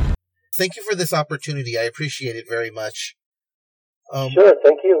 Thank you for this opportunity. I appreciate it very much. Sure,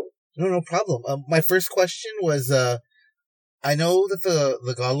 thank you. No problem. My first question was, I know that the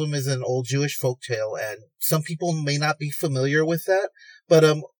Golem is an old Jewish folktale, and some people may not be familiar with that. But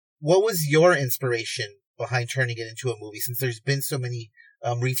what was your inspiration behind turning it into a movie? Since there's been so many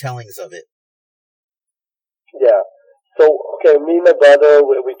retellings of it. Yeah. So, okay, me and my brother,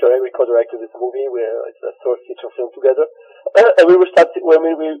 we co-directed this movie. It's a short feature film together. And when we start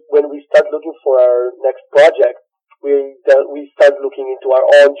looking for our next project, we started looking into our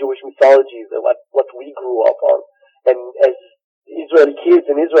own Jewish mythologies and what we grew up on. And as Israeli kids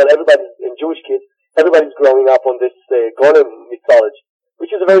in Israel, and Jewish kids, everybody's growing up on this Golem mythology,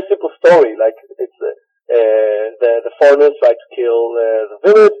 which is a very simple story. Like, it's the foreigners try to kill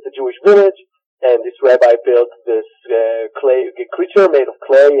the Jewish village, and this rabbi built this creature made of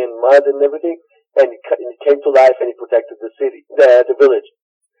clay and mud and everything, and it came to life and it protected the city, the village.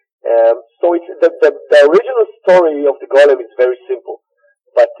 So it's the original story of the Golem is very simple,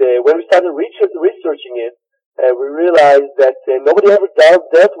 but when we started researching it, we realized that nobody ever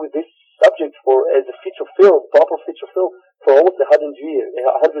dealt with this subject as a feature film, proper feature film, for almost 100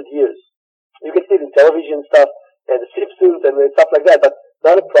 years. You can see it in television stuff and The Simpsons and stuff like that, but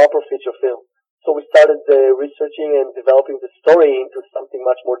not a proper feature film. So we started researching and developing the story into something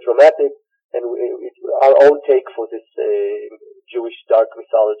much more dramatic, and our own take for this Jewish dark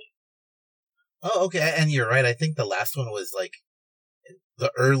mythology. Oh, okay, and you're right. I think the last one was like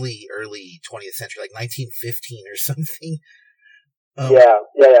the early 20th century, like 1915 or something. Yeah.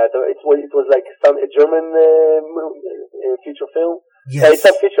 It was like a German feature film. Yes. It's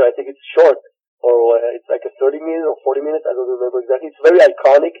not feature. I think it's short, or it's like a 30 minutes or 40 minutes. I don't remember exactly. It's very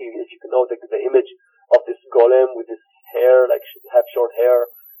iconic. If you can know the image of this golem with his hair, like have short hair,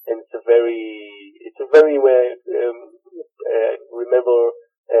 and it's a very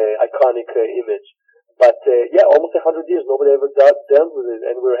iconic image. But almost 100 years, nobody ever dealt with it,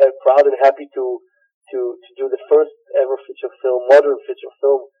 and we're proud and happy to do the first ever modern feature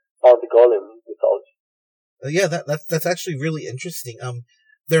film on the Golem mythology. That's actually really interesting.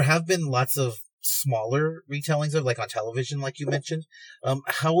 There have been lots of smaller retellings of, like, on television, like you mentioned.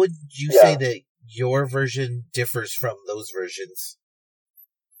 How would you say that your version differs from those versions?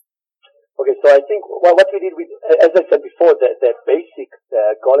 Okay, so I think what we did, as I said before, the basic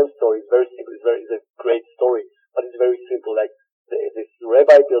Golem story is very simple. It's a great story, but it's very simple. Like, this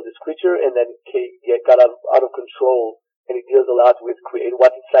rabbi built this creature, and then it got out of control, and it deals a lot with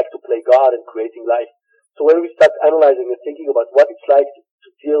what it's like to play God and creating life. So when we start analyzing and thinking about what it's like to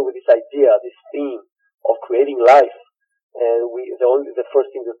deal with this idea, this theme of creating life, and the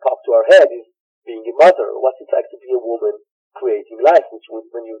first thing that pops to our head is being a mother. What's it like to be a woman creating life? Which,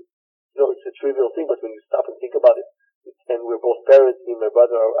 when you know, it's a trivial thing, but when you stop and think about it, and we're both parents, me and my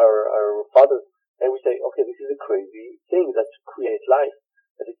brother are fathers, and we say, okay, this is a crazy thing, that to create life.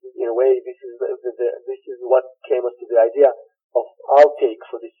 That it is, in a way, this is what came us to the idea of our take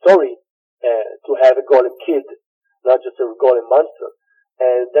for this story, to have a golem kid, not just a golem monster.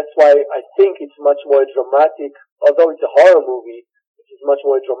 And that's why I think it's much more dramatic, although it's a horror movie, it is much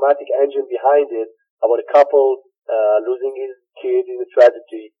more dramatic engine behind it, about a couple losing his kid in a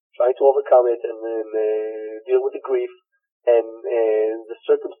tragedy, trying to overcome it and then deal with the grief, and the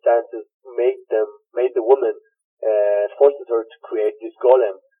circumstances made the woman forces her to create this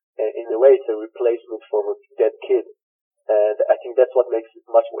golem. In a way, it's a replacement for her dead kid. And I think that's what makes it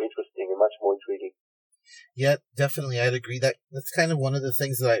much more interesting and much more intriguing. Yeah, definitely, I'd agree. That's kind of one of the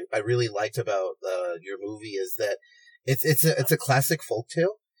things that I really liked about your movie, is that it's a classic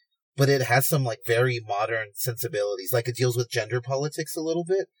folktale, but it has some, like, very modern sensibilities. Like, it deals with gender politics a little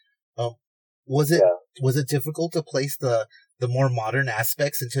bit. Was it difficult to place the more modern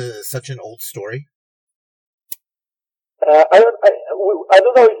aspects into such an old story? I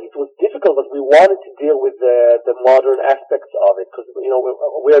don't know if it was difficult, but we wanted to deal with the modern aspects of it, because, you know,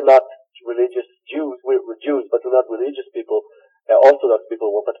 we're not religious Jews. We're Jews, but we're not religious people, Orthodox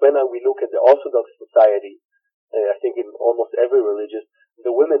people. But when we look at the Orthodox society, I think in almost every religion,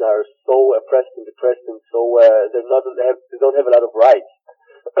 the women are so oppressed and depressed, and so they don't have a lot of rights.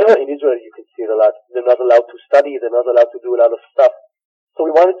 In Israel, you can see it a lot. They're not allowed to study. They're not allowed to do a lot of stuff. So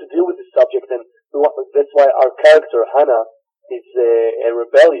we wanted to deal with this subject, and that's why our character Hannah is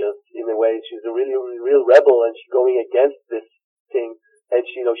rebellious in a way. She's a really, real rebel, and she's going against this thing. And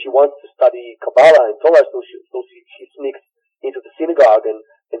she wants to study Kabbalah and Torah, so she sneaks into the synagogue and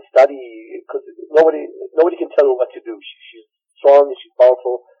study, because nobody can tell her what to do. She's strong and she's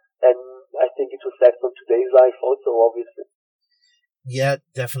powerful, and I think it reflects on today's life also, obviously. Yeah,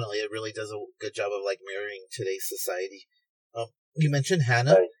 definitely. It really does a good job of, like, mirroring today's society. You mentioned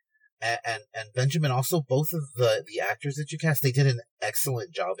Hannah, right, and Benjamin. Also, both of the actors that you cast, they did an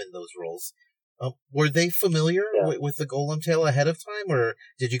excellent job in those roles. Were they familiar Yeah. with the Golem tale ahead of time, or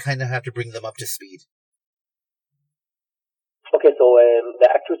did you kind of have to bring them up to speed? Okay, so the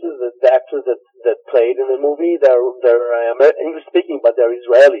actors that played in the movie, they're English speaking, but they're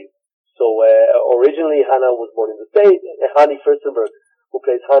Israelis. So originally Hannah was born in the States. Hani Furstenberg, who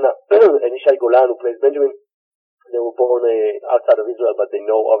plays Hannah, and Ishai Golan, who plays Benjamin, they were born outside of Israel, but they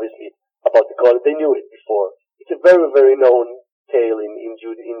know obviously about the Golem. They knew it before. It's a very, very known tale in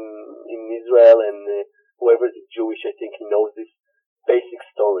Israel, and whoever is Jewish, I think he knows this basic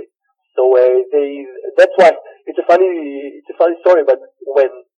story. So that's why it's a funny story. But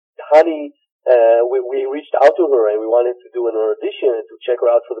when Hani, we reached out to her and we wanted to do an audition and to check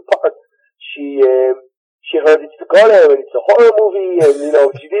her out for the part, she heard it's the Golem and it's a horror movie, and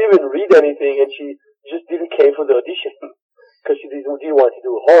she didn't even read anything, and she just didn't came for the audition because she didn't want to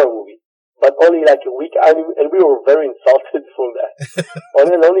do a horror movie. But only like a week, and we were very insulted for that.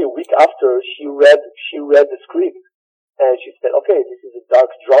 Only a week after, she read the script. And she said, okay, this is a dark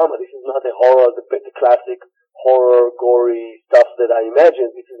drama. This is not a horror, the classic horror, gory stuff that I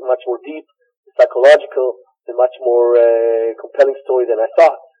imagined. This is much more deep, psychological, and much more compelling story than I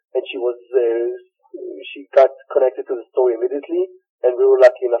thought. And she got connected to the story immediately, and we were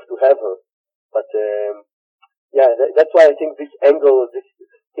lucky enough to have her. But that's why I think this angle,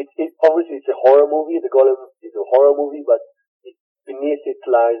 obviously it's a horror movie. The Golem is a horror movie, but beneath it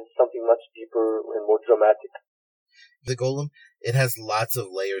lies something much deeper and more dramatic. The Golem, it has lots of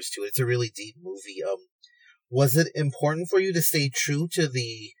layers to it. It's a really deep movie. Was it important for you to stay true to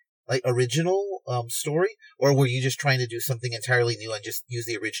the original story, or were you just trying to do something entirely new and just use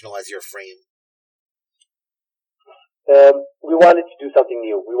the original as your frame? We wanted to do something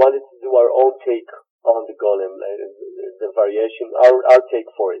new. We wanted to do our own take on the Golem, the variation, our take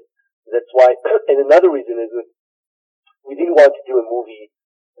for it. That's why. And another reason is that we didn't want to do a movie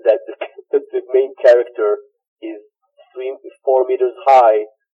that the main character is 4 meters high,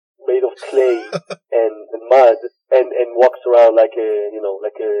 made of clay and mud, and walks around like a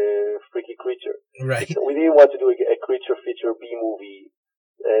freaky creature. Right. So we didn't want to do a creature feature B movie.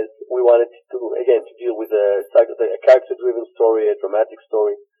 We wanted to deal with a character-driven story, a dramatic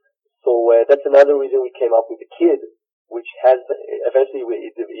story. So that's another reason we came up with the kid, which has eventually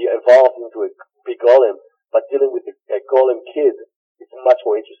it evolved into a big Golem. But dealing with a Golem kid is much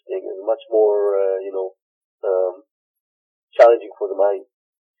more interesting and much more challenging for the mind.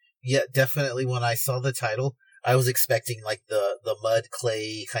 Yeah, definitely. When I saw the title, I was expecting like the mud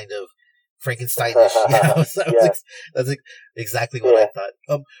clay kind of Frankensteinish. That's exactly what I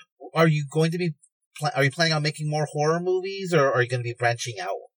thought. Are you going to be? Are you planning on making more horror movies, or are you going to be branching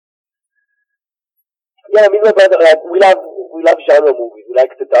out? Yeah, me and my brother, we love genre movies. We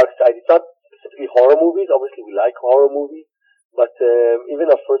like the dark side. It's not specifically horror movies. Obviously, we like horror movies. But even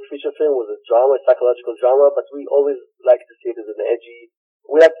our first feature film was a drama, a psychological drama, but we always like to see it as an edgy.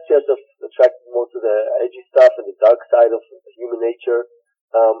 We like to see ourselves attracted more to the edgy stuff and the dark side of human nature.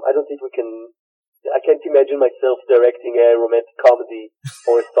 I don't think I can't imagine myself directing a romantic comedy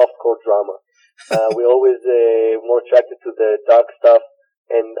or a softcore drama. We're always more attracted to the dark stuff,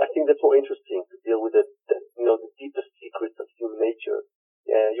 and I think that's more interesting to deal with the deepest secrets of human nature.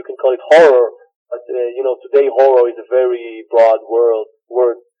 You can call it horror, but today horror is a very broad word.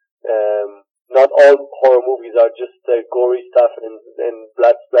 Not all horror movies are just gory stuff and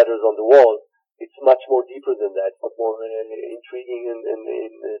blood splatters on the wall. It's much more deeper than that. Much more intriguing and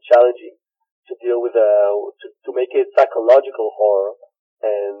challenging to deal with. To make it psychological horror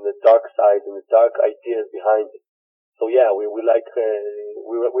and the dark side and the dark ideas behind it. So yeah, we would like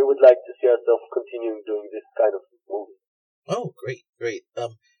to see ourselves continuing doing this kind of movie. Oh, great.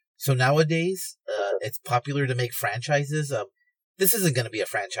 So nowadays, it's popular to make franchises. This isn't going to be a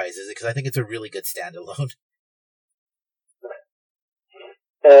franchise, is it? Because I think it's a really good standalone.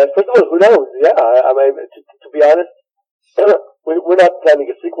 First of all, who knows? Yeah, I mean, to be honest, we're not planning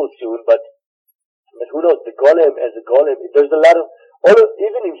a sequel soon, but who knows? The Golem as a Golem, there's a lot of,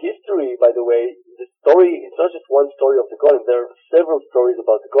 even in history, by the way, the story, it's not just one story of the Golem. There are several stories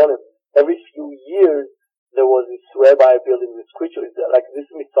about the Golem. Every few years, there was this rabbi building this creature. Like this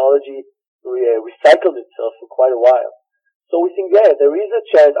mythology recycled itself for quite a while. So we think, yeah, there is a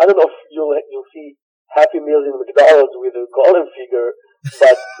chance. I don't know if you'll see Happy Meals in McDonald's with a Golem figure,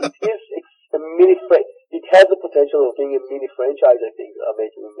 but it is a mini. It has the potential of being a mini franchise. I think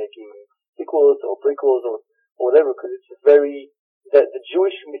making sequels or prequels or whatever, because it's very the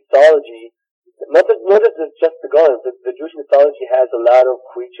Jewish mythology. Not just the Golem. The Jewish mythology has a lot of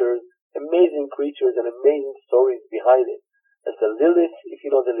creatures, amazing creatures, and amazing stories behind it. And the Lilith, if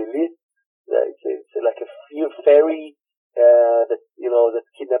you know the Lilith, it's like a fairy that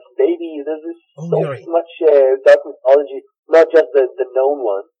kidnaps babies. There's this so right. much dark mythology, not just the known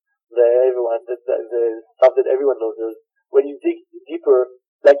one, the stuff that everyone knows. When you dig deeper,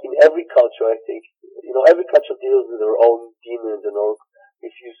 like in every culture, I think, every culture deals with their own demons, and or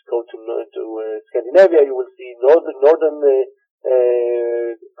if you go to Scandinavia, you will see northern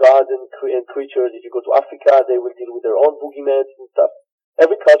gods and creatures. If you go to Africa, they will deal with their own boogeymen and stuff.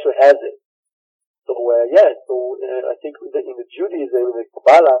 Every culture has it. So I think in the Judaism, in the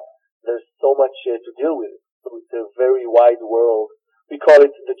Kabbalah, there's so much to deal with. So it's a very wide world. We call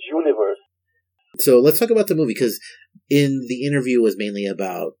it the Juniverse. So let's talk about the movie, because in the interview was mainly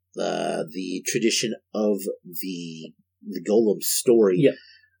about the tradition of the Golem story. Yeah.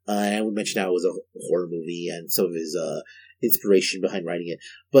 And we mentioned how it was a horror movie and some of his inspiration behind writing it.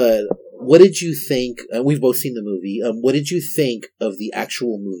 But what did you think? We've both seen the movie. What did you think of the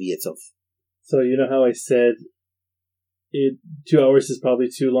actual movie itself? So you know how I said 2 hours is probably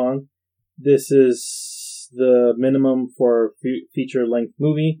too long? This is the minimum for feature-length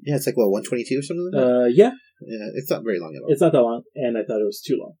movie. Yeah, it's like, 122 or something like that? Yeah. Yeah, it's not very long at all. It's not that long, and I thought it was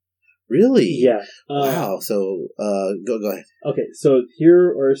too long. Really? Yeah. Wow. So, go ahead. Okay, so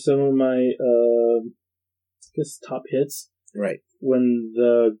here are some of my, top hits. Right. When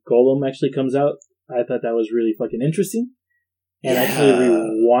the Golem actually comes out, I thought that was really fucking interesting. And I actually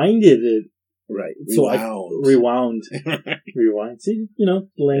rewinded it. Right. So rewound. See,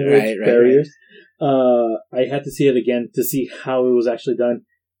 language barriers. Right. I had to see it again to see how it was actually done.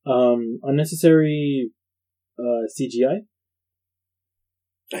 Unnecessary CGI.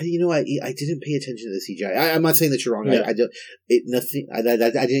 I didn't pay attention to the CGI. I'm not saying that you're wrong. Yeah. I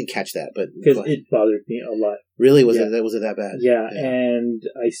didn't catch that, but because it bothered me a lot. Really, was it that bad? Yeah, and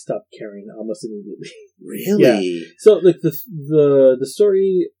I stopped caring almost immediately. Really? Yeah. So, like the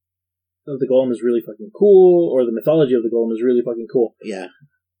story of the Golem is really fucking cool, or the mythology of the Golem is really fucking cool. Yeah.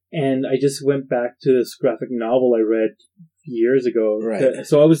 And I just went back to this graphic novel I read years ago. Right.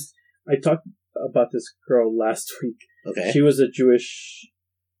 So I talked about this girl last week. Okay. She was a Jewish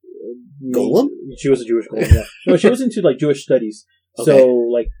Golem? She was a Jewish golem, yeah. No, she was into, Jewish studies. Okay. So,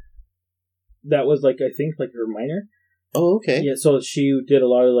 that was, I think, her minor. Oh, okay. Yeah, so she did a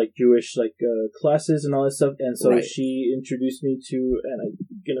lot of, Jewish, classes and all that stuff. And so Right. she introduced me to, and I'm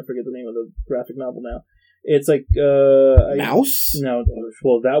gonna forget the name of the graphic novel now. It's Mouse? No,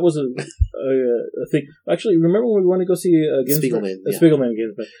 well, that was a thing. Actually, remember when we wanted to go see Ginsberg? Spiegelman. Yeah. Spiegelman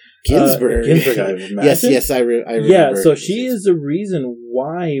Ginsberg. Ginsberg. Yes, I remember. Yeah, so she is the reason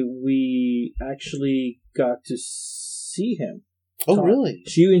why we actually got to see him. Oh, really?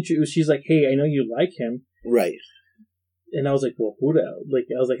 She's like, hey, I know you like him. Right. And I was like, well, who the hell?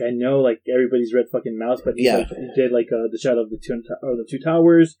 I was like, I know, everybody's read fucking Mouse, but he did, the Shadow of the Two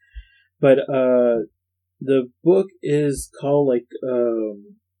Towers. But, the book is called,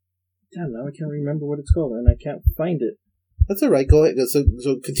 damn, now I can't remember what it's called, and I can't find it. That's alright, go ahead. So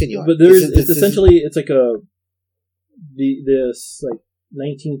continue on. But it's like this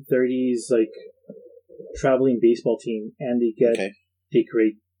 1930s, traveling baseball team, and they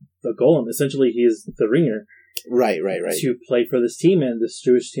create the Golem. Essentially, he is the ringer. Right. To play for this team, and this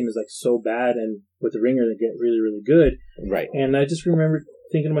Jewish team is, so bad, and with the ringer, they get really, really good. Right. And I just remembered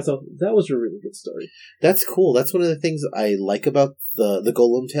thinking to myself, that was a really good story. That's cool. That's one of the things I like about the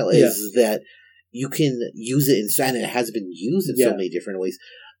Golem tale is that you can use it and it has been used in so many different ways.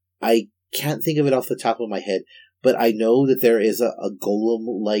 I can't think of it off the top of my head, but I know that there is a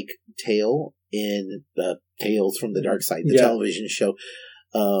Golem-like tale in Tales from the Dark Side, the television show.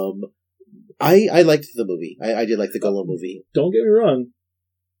 I liked the movie. I did like the Golem movie. Don't get me wrong.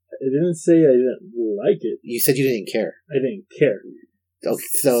 I didn't say I didn't like it. You said you didn't care. I didn't care. Okay,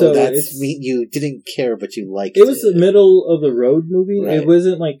 so that's you didn't care, but you liked it. It was the middle of the road movie. Right. It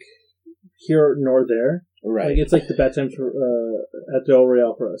wasn't here nor there. Right. It's the Bad Times at the El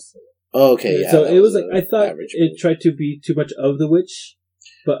Royale for us. Oh, okay, yeah. So it was I thought it tried to be too much of the witch,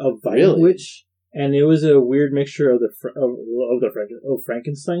 but a violent witch, and it was a weird mixture of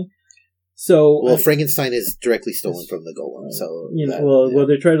Frankenstein. So Frankenstein is directly stolen from the Golem. So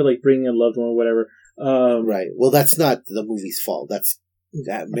they try to bring in a loved one or whatever. Right. Well, that's not the movie's fault. That's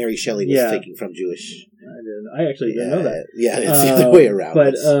that Mary Shelley was taking from Jewish. I actually didn't know that. Yeah, it's the other way around.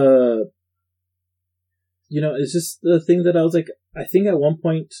 But it's just the thing that I was I think at one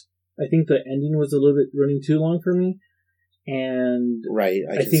point, I think the ending was a little bit running too long for me. And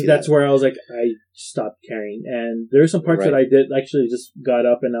I think that's where I was I stopped caring. And there's some parts that I did actually just got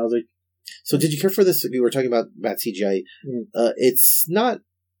up and I was so did you care for this? We were talking about bad CGI. It's not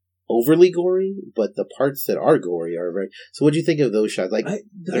overly gory, but the parts that are gory are very... So what do you think of those shots?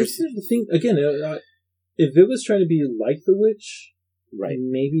 There's the thing, again, if it was trying to be like The Witch, Right.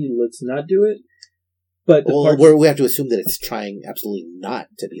 maybe let's not do it. But the Well, parts, we have to assume that it's trying absolutely not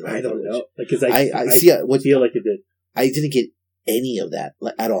to be like I don't The Witch. know, because I see what feel like it did. I didn't get any of that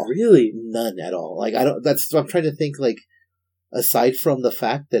at all. Really? None at all. Like I don't. That's I'm trying to think. Like aside from the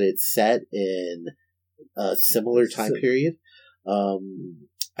fact that it's set in a similar time period,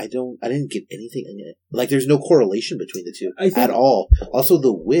 I didn't get anything in it. Like there's no correlation between the two at all. Also,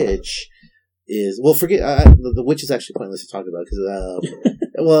 The Witch is forget the Witch is actually pointless to talk about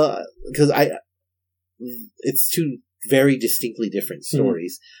because it's two very distinctly different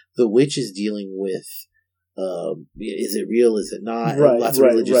stories. The Witch is dealing with. Is it real? Is it not? Lots of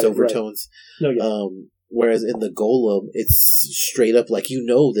religious overtones. Right. No, yeah. Whereas in the Golem, it's straight up like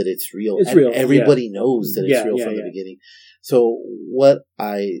that it's real. It's real. Everybody knows that it's real from the beginning. So what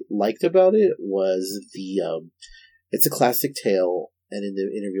I liked about it was it's a classic tale, and in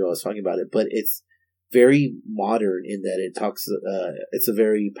the interview I was talking about it, but it's very modern in that it talks. It's a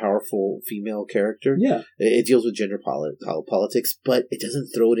very powerful female character. Yeah, it deals with gender politics, but it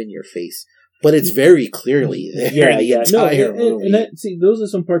doesn't throw it in your face. But it's very clearly there. The entire movie. And see, those are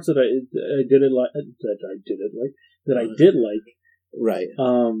some parts that I did like. Right.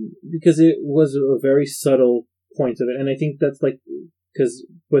 Because it was a very subtle point of it, and I think that's like because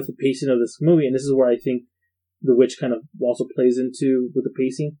with the pacing of this movie, and this is where I think The Witch kind of also plays into with the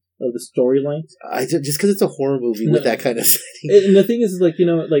pacing of the storyline. Just because it's a horror movie with that kind of setting. And the thing is, like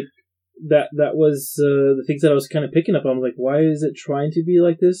that was the things that I was kind of picking up on. I was like, why is it trying to be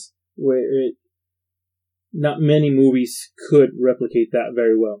like this? Where not many movies could replicate that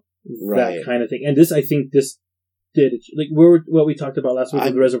very well, that kind of thing. And I think this did it. Like what we talked about last week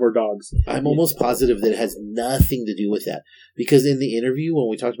with Reservoir Dogs. I'm almost positive that it has nothing to do with that, because in the interview when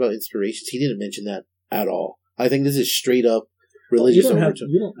we talked about inspirations, he didn't mention that at all. I think this is straight up religious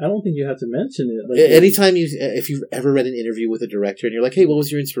overtone. I don't think you have to mention it. Like, anytime if you've ever read an interview with a director and you're like, "Hey, what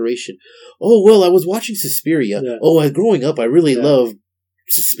was your inspiration?" "Oh, well, I was watching Suspiria." Yeah. "Oh, growing up, I really loved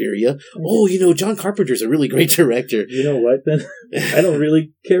Suspiria." "Oh, John Carpenter's a really great director." You know what, then? I don't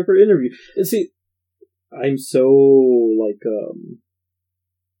really care for interview. And see, I'm so,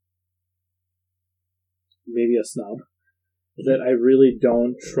 maybe a snob, that I really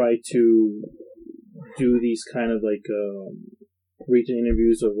don't try to do these kind of, region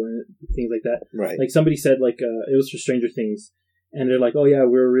interviews or things like that. Right. Like, somebody said, it was for Stranger Things, and they're like, "Oh, yeah,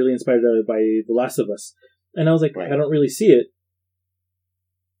 we were really inspired by The Last of Us." And I was like, I don't really see it.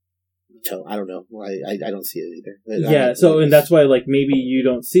 So, I don't know. I don't see it either. Yeah, and that's why, maybe you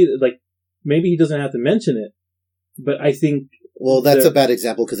don't see it. Maybe he doesn't have to mention it, but I think... Well, that's a bad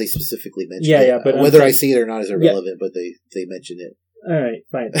example because they specifically mention it. Yeah, but... whether I see it or not is irrelevant, but they mention it. Alright,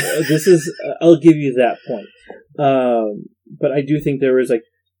 fine. This is... I'll give you that point. But I do think there is,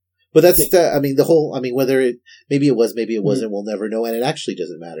 But that's the whole... whether it... Maybe it was, maybe it wasn't, we'll never know, and it actually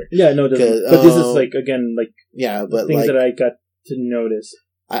doesn't matter. Yeah, no, it doesn't. But this is, again, yeah, but things that I got to notice.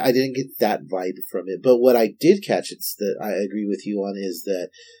 I didn't get that vibe from it, but what I did catch, it's that I agree with you on, is that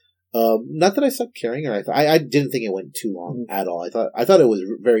not that I stopped caring, or I didn't think it went too long at all. I thought it was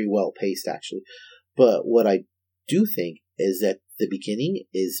very well paced, actually. But what I do think is that the beginning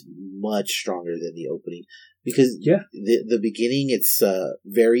is much stronger than the opening, because the beginning, it's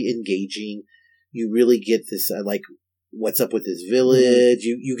very engaging. You really get this what's up with this village.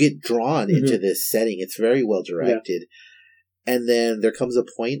 You get drawn into this setting. It's very well directed. And then there comes a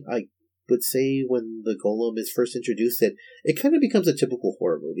point, I would say, when the Golem is first introduced, that it kind of becomes a typical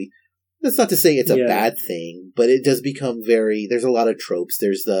horror movie. That's not to say it's a bad thing, but it does become there's a lot of tropes.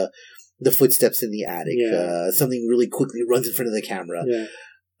 There's the footsteps in the attic. Something really quickly runs in front of the camera.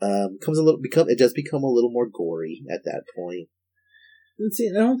 It does become a little more gory at that point. And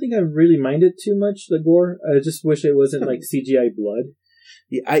see, I don't think I really minded too much the gore. I just wish it wasn't CGI blood.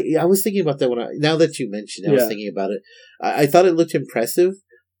 Yeah, I was thinking about that now that you mentioned it, I was thinking about it. I thought it looked impressive,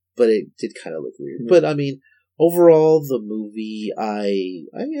 but it did kind of look weird. But overall, the movie, I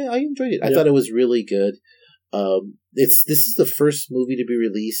enjoyed it. I thought it was really good. This is the first movie to be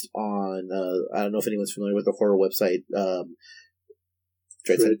released on, I don't know if anyone's familiar with the horror website,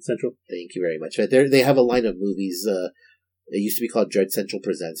 Dread Central. Thank you very much. They have a line of movies, it used to be called Dread Central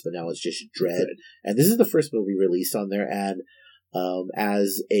Presents, but now it's just Dread. And this is the first movie released on there, and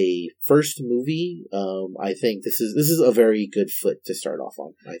as a first movie, I think this is a very good foot to start off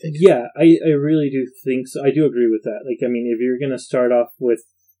on, I think. Yeah, I really do think so. I do agree with that. If you're going to start off with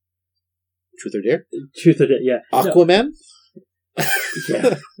Truth or Dare? Truth or Dare, yeah. Aquaman?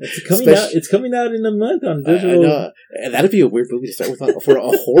 Yeah. It's coming out in a month on digital. I know. And that'd be a weird movie to start with for a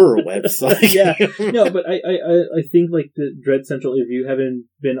horror website. Yeah. No, but I think the Dread Central, if you haven't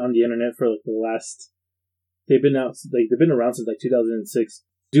been on the internet for the last they've been around since like 2006.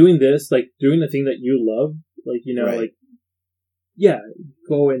 Doing this, like doing the thing that you love, like Right. like yeah,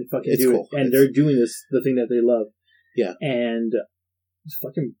 go and fucking It's do cool. it. And It's- they're doing the thing that they love. Yeah. And just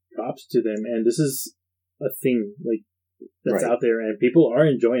fucking props to them. And this is a thing like that's Right. out there, and people are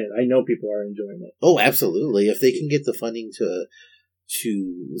enjoying it. I know people are enjoying it. Oh, absolutely. If they can get the funding to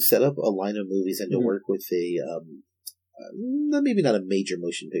set up a line of movies and to Mhm. work with maybe not a major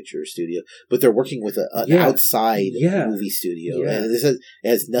motion picture studio, but they're working with an Yeah. outside Yeah. movie studio. Yeah. And it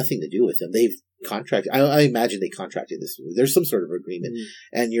has nothing to do with them. They've contracted, I imagine they contracted this movie. There's some sort of agreement. Mhm.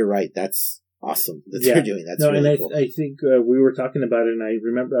 And you're right, that's awesome that Yeah. they're doing. That's No, really and cool. I think we were talking about it, and I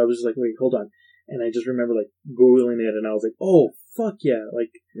remember I was just like, wait, hold on. And I just remember like Googling it, and I was like, oh, fuck yeah.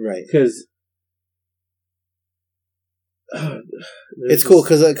 Like, Right. because It's cool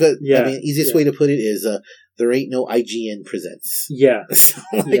because, Yeah, I mean, easiest yeah. way to put it is, there ain't no IGN presents. Yeah. So,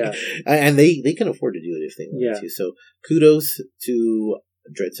 like, Yeah. and they can afford to do it if they want Yeah. to. So kudos to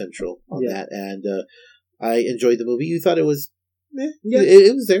Dread Central on Yeah. that. And I enjoyed the movie. You thought it was, Yeah.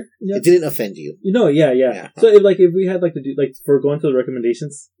 it was there. Yeah. It didn't offend you. Yeah. Yeah. So if we had like to do like for going to the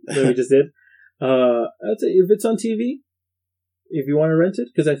recommendations that we just did, I'd say if it's on TV, if you want to rent it,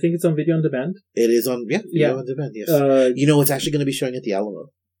 because I think it's on video on demand. It is on video Yeah. on demand. Yes. You know, it's actually going to be showing at the Alamo.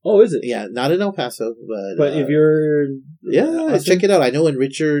 Oh, is it? Yeah, not in El Paso, But if you're check it out. I know in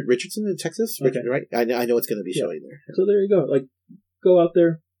Richardson in Texas, Okay. right? I know it's going to be Yeah. showing there. So there you go. Like, go out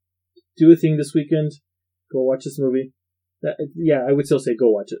there, do a thing this weekend, go watch this movie. I would still say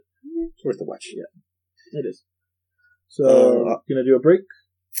go watch it. It's worth a watch. Yeah, it is. So, gonna do a break,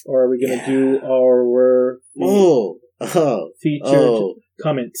 or are we gonna do our featured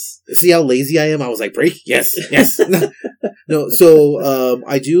comments? See how lazy I am? I was like, break? Yes. No, so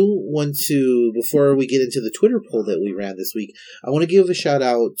I do want to, before we get into the Twitter poll that we ran this week, I want to give a shout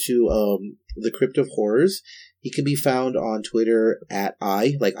out to the Crypt of Horrors. He can be found on Twitter at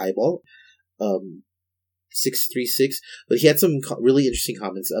eyeball 636, but he had some really interesting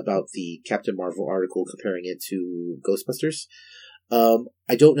comments about the Captain Marvel article comparing it to Ghostbusters.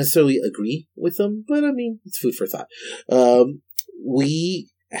 I don't necessarily agree with them, but I mean, it's food for thought. We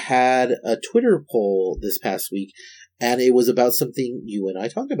had a Twitter poll this past week, and it was about something you and I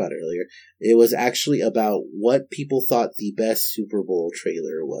talked about earlier. It was actually about what people thought the best Super Bowl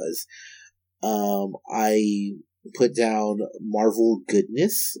trailer was. I put down Marvel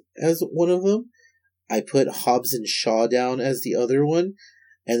Goodness as one of them. I put Hobbs and Shaw down as the other one.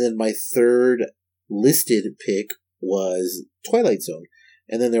 And then my third listed pick was Twilight Zone.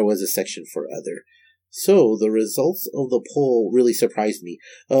 And then there was a section for other. So the results of the poll really surprised me.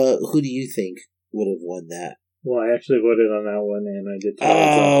 Who do you think would have won that? Well, I actually voted on that one, and I did.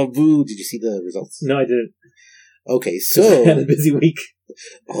 Oh, boo! Did you see the results? No, I didn't. Okay, so I had a busy week.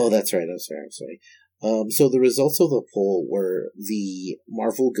 Oh, that's right. I'm sorry. So the results of the poll were the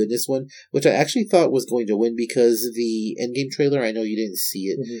Marvel Goodness one, which I actually thought was going to win because the Endgame trailer, I know you didn't see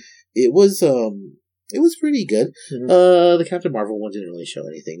it. Mm-hmm. It was pretty good. Mm-hmm. The Captain Marvel one didn't really show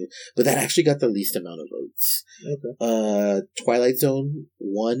anything, but that actually got the least amount of votes. Okay. Twilight Zone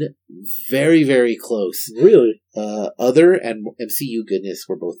won very, very close. Really? Other and MCU Goodness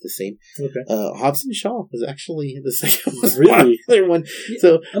were both the same. Okay. Hobbs and Shaw was actually the second Really? popular one.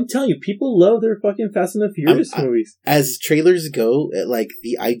 So I'm telling you, people love their fucking Fast and the Furious movies. As trailers go, like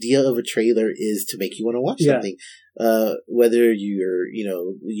the idea of a trailer is to make you want to watch something. Whether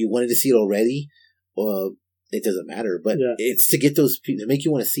you wanted to see it already, it doesn't matter. But it's to get those people to make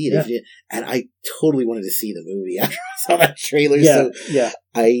you want to see it. Yeah. And I totally wanted to see the movie after I saw that trailer. Yeah.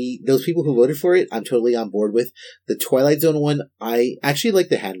 So those people who voted for it, I'm totally on board with. The Twilight Zone one, I actually like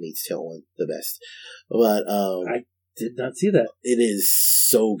the Handmaid's Tale one the best. But I did not see that. It is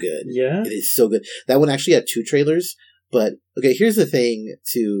so good. Yeah? It is so good. That one actually had 2 trailers. But, okay, here's the thing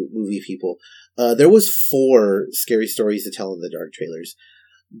to movie people. There was 4 Scary Stories to Tell in the Dark trailers.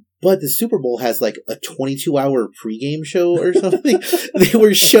 But the Super Bowl has like a 22-hour pregame show or something. They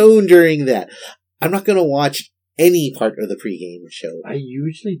were shown during that. I'm not going to watch any part of the pregame show. I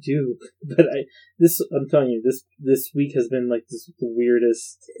usually do, but I'm telling you, this week has been like the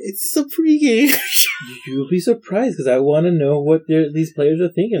weirdest. It's the pregame. You'll be surprised because I want to know what these players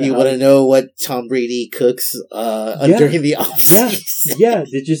are thinking. You want to know what Tom Brady cooks during the offseason. Yeah.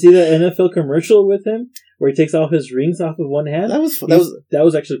 Did you see the NFL commercial with him where he takes all his rings off of one hand? That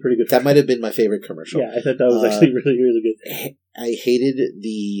was actually pretty good. That might have been my favorite commercial. Yeah, I thought that was actually really, really good. I hated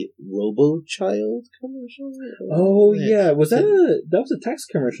the RoboChild commercial. Oh yeah, was that was a tax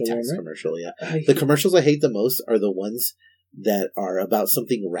commercial? Tax right? commercial, yeah. The commercials I hate the most are the ones that are about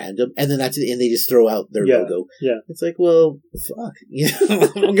something random, and then that's it, and they just throw out their Yeah. logo. Yeah. It's like, well, fuck. You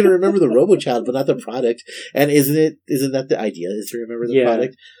know, I'm gonna remember the RoboChild, but not the product. And isn't that the idea? Is to remember the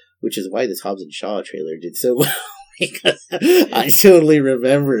product, which is why this Hobbs and Shaw trailer did so well. Because I totally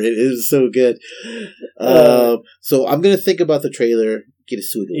remember it. It was so good. So I'm gonna think about the trailer, get a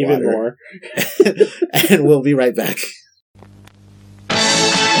swig of Even water, more. and we'll be right back.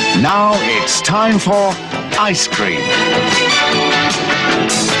 Now it's time for ice cream.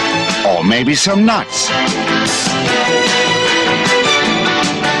 Or maybe some nuts.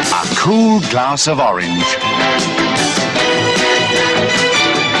 A cool glass of orange.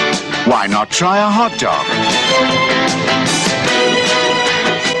 Why not try a hot dog?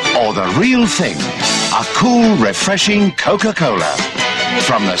 Or the real thing, a cool, refreshing Coca-Cola.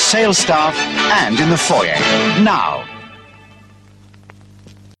 From the sales staff and in the foyer. Now.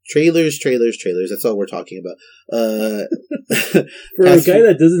 Trailers. That's all we're talking about. For a guy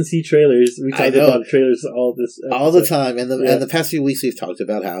that doesn't see trailers, we talk about trailers all the time. And the past few weeks we've talked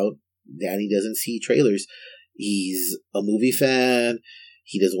about how Danny doesn't see trailers. He's a movie fan.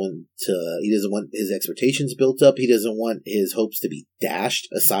 He doesn't want his expectations built up. He doesn't want his hopes to be dashed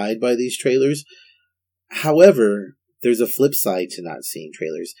aside by these trailers. However, there's a flip side to not seeing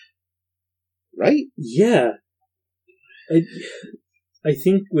trailers. Right? Yeah. I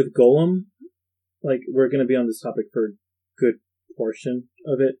think with Golem, like, we're going to be on this topic for a good portion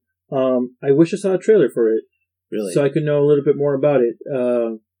of it. I wish I saw a trailer for it. Really? So I could know a little bit more about it.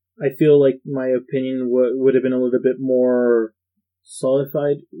 I feel like my opinion would have been a little bit more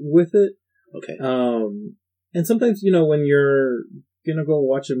solidified with it. Okay. And sometimes, when you're going to go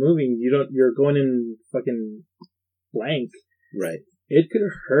watch a movie, you're going in fucking blank. Right. It could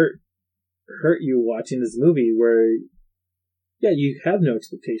hurt you watching this movie where, yeah, you have no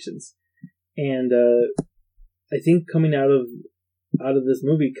expectations. And I think coming out of this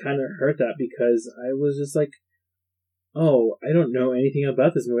movie kind of hurt that, because I was just like, oh, I don't know anything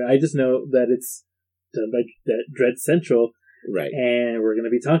about this movie. I just know that it's done by Dread Central. Right. And we're going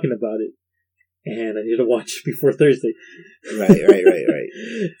to be talking about it. And I need to watch it before Thursday. Right.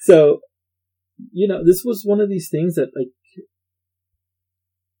 So, this was one of these things that, like,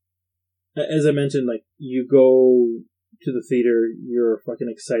 as I mentioned, like, you go to the theater, you're fucking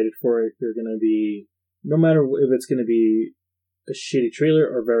excited for it. You're going to be, no matter if it's going to be a shitty trailer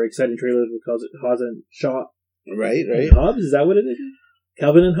or a very exciting trailer because it Hobbs and Shaw. Right. And Hobbs, is that what it is?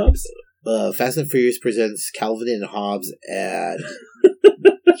 Calvin and Hobbs? Fast and Furious presents Calvin and Hobbs and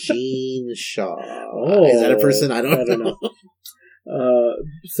Gene Shaw. Oh, is that a person? I don't know.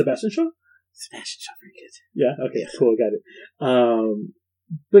 Sebastian Shaw? Sebastian Shaw, very good. Yeah, okay, yeah. Cool, got it.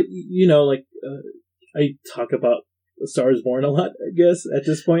 But, I talk about A Star is Born a lot, I guess, at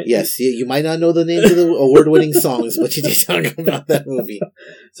this point. Yes, you might not know the names of the award-winning songs, but you did talk about that movie.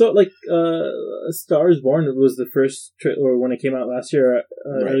 So, like, A Star is Born was the first trailer when it came out last year,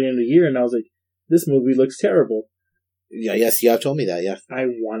 early in the year, and I was like, this movie looks terrible. Yeah, yes, you have told me that, yeah. I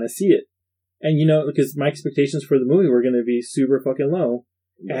want to see it. And, because my expectations for the movie were going to be super fucking low,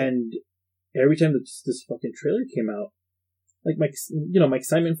 and every time this fucking trailer came out, like, my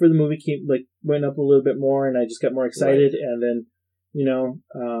excitement for the movie went up a little bit more, and I just got more excited, and then,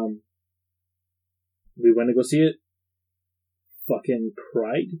 we went to go see it, fucking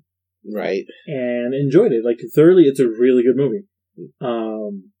cried. Right. And enjoyed it. Like, thoroughly, it's a really good movie.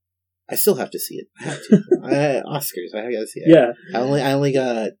 I still have to see it. I have to. Oscars, I gotta see it. Yeah. I only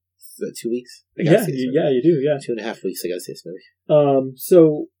got, 2 weeks? Yeah, you do, yeah. 2.5 weeks, I gotta see this movie.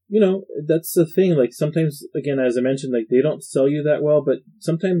 So, that's the thing. Like, sometimes, again, as I mentioned, like, they don't sell you that well, but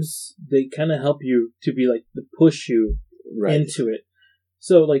sometimes they kind of help you to be, like, to push you into it.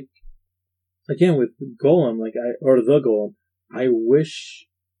 So, like, again, with Golem, or The Golem, I wish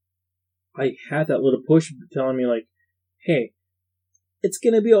I had that little push telling me, like, hey, it's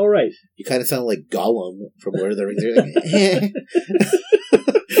gonna be alright. You kind of sound like Gollum from Lord of the Rings. You're like,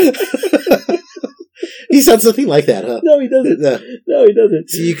 he sounds something like that, huh? No, he doesn't. No, he doesn't.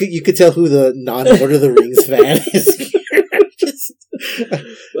 So you could tell who the non-Lord of the Rings fan is.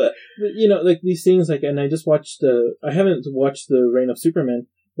 But like, these things, like, and I just watched I haven't watched the Reign of Superman,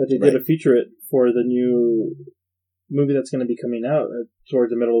 but they did a featurette for the new movie that's going to be coming out towards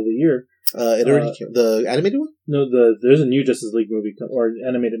the middle of the year. It already came. The animated one? No, there's a new Justice League movie, or an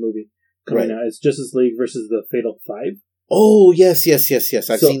animated movie coming out. It's Justice League versus the Fatal Five. Oh, yes. I've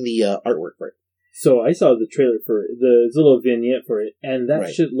seen the artwork for it. So I saw the trailer for it, the little vignette for it, and that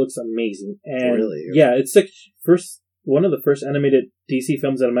shit looks amazing. And really? Yeah, it's like one of the first animated DC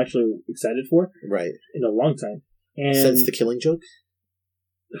films that I'm actually excited for. Right. In a long time. And since The Killing Joke?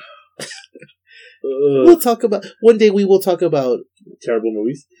 We'll talk about one day. We will talk about terrible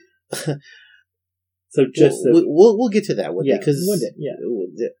movies. So just we'll get to that one day because one day,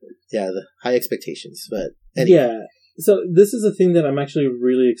 the high expectations. But anyway. Yeah, so this is a thing that I'm actually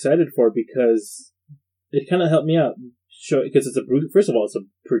really excited for because it kind of helped me out. Because it's first of all, it's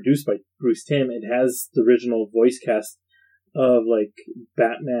produced by Bruce Timm. It has the original voice cast of like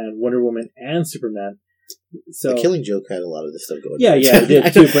Batman, Wonder Woman, and Superman. So The Killing Joke had a lot of this stuff going. Yeah, it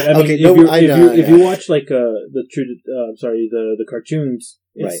did too. But I mean, if you watch like the cartoons,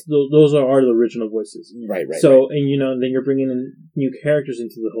 those are the original voices. Right. So and then you're bringing in new characters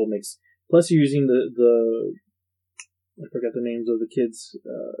into the whole mix. Plus, you're using the I forgot the names of the kids.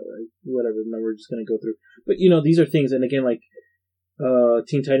 Whatever. No, we're just gonna go through. But these are things. And again, like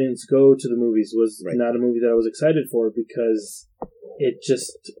Teen Titans Go to the movies was not a movie that I was excited for because it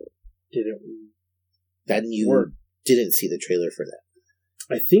just didn't. That you didn't see the trailer for that.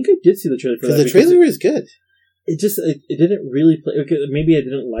 I think I did see the trailer for that. The trailer is good. It just it didn't really play. Maybe I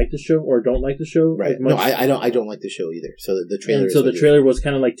didn't like the show or don't like the show. Right. No, I don't like the show either. So the trailer. And so the trailer was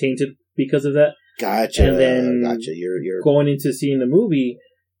kind of like tainted because of that. Gotcha. And then You're going into seeing the movie,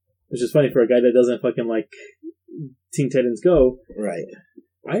 which is funny for a guy that doesn't fucking like Teen Titans Go. Right.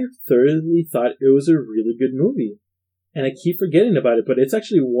 I thoroughly thought it was a really good movie. And I keep forgetting about it, but it's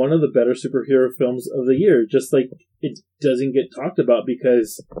actually one of the better superhero films of the year. Just like it doesn't get talked about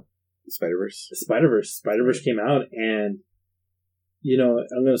because Spider-Verse came out, and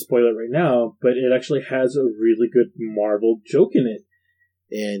I'm going to spoil it right now, but it actually has a really good Marvel joke in it.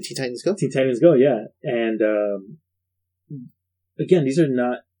 And Teen Titans Go? Teen Titans Go, yeah. And again, these are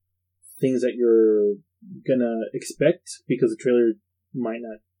not things that you're gonna expect because the trailer might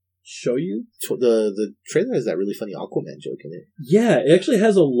not show you. The trailer has that really funny Aquaman joke in it. Yeah, it actually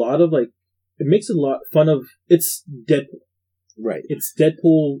has a lot of it makes a lot fun of. It's Deadpool, right? It's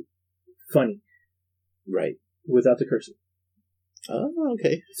Deadpool funny, right? Without the cursing. Oh,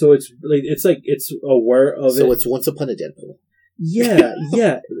 okay. So it's aware of it. So it's Once Upon a Deadpool. Yeah,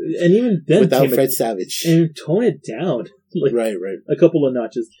 and even then without Fred Savage, and tone it down, right, a couple of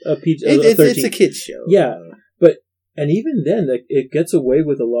notches. It's a kid's show. Yeah, and even then, it gets away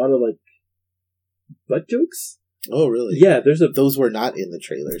with a lot of butt jokes. Oh, really? Yeah, those were not in the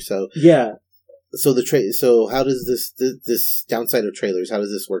trailer. So yeah. So So how does this downside of trailers? How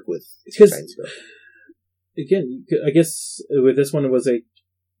does this work with? Again, I guess with this one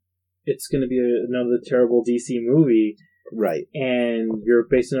it's going to be another terrible DC movie, right? And you're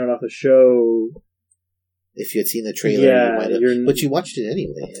basing it off a show. If you had seen the trailer, you might have, but you watched it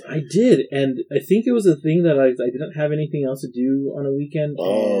anyway. I did, and I think it was a thing that I didn't have anything else to do on a weekend.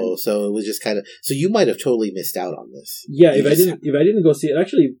 Oh, so it was just kind of. So you might have totally missed out on this. Yeah, if I didn't go see it,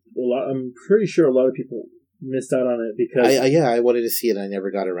 actually, I'm pretty sure a lot of people missed out on it because I wanted to see it. And I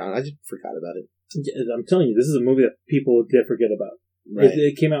never got around. I just forgot about it. I'm telling you, this is a movie that people did forget about. Right.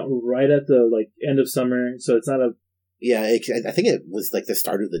 It came out right at the end of summer, so it's not a. Yeah, I think it was the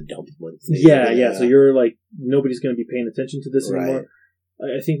start of the dump month. Yeah. So you're nobody's going to be paying attention to this anymore.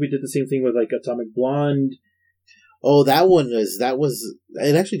 I think we did the same thing with Atomic Blonde. Oh, that was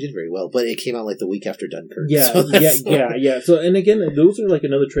it actually did very well, but it came out the week after Dunkirk. Yeah, so yeah. So and again, those are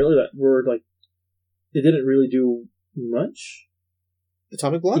another trailer that were it didn't really do much.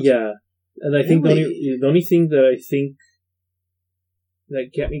 Atomic Blonde. Yeah, and I think the only thing that I think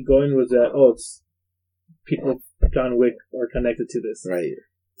that kept me going was that it's people. John Wick are connected to this. Right.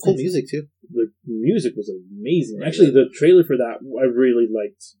 Cool music, too. The music was amazing. Actually, the trailer for that, I really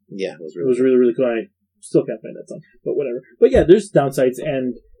liked. Yeah, it was really, really cool. I still can't find that song, but whatever. But yeah, there's downsides,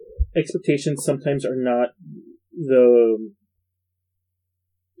 and expectations sometimes are not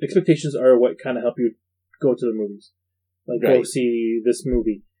expectations are what kind of help you go to the movies. Go see this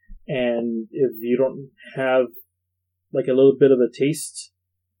movie. And if you don't have, a little bit of a taste,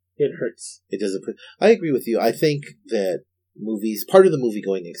 it hurts. It doesn't. I agree with you. I think that part of the movie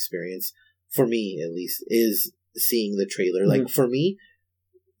going experience, for me at least, is seeing the trailer. Mm-hmm. For me,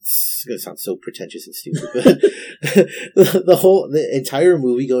 it's going to sound so pretentious and stupid, but the entire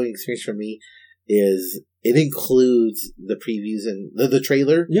movie going experience for me is it includes the previews and the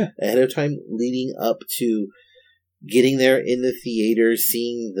trailer ahead of time, leading up to getting there in the theater,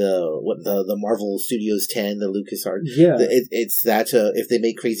 seeing the Marvel Studios 10, the LucasArts. Yeah. It's that if they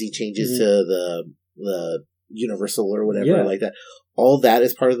make crazy changes to the Universal or whatever like that. All that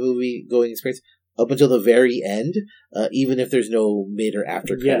is part of the movie going experience up until the very end. Even if there's no mid or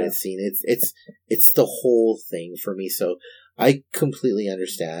after credits scene, it's the whole thing for me. So I completely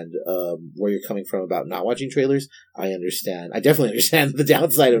understand where you're coming from about not watching trailers. I definitely understand the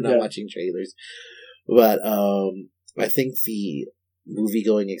downside of not watching trailers. But I think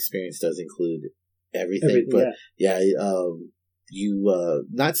movie-going experience does include everything. But you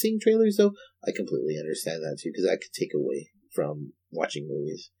not seeing trailers though, I completely understand that too, because that could take away from watching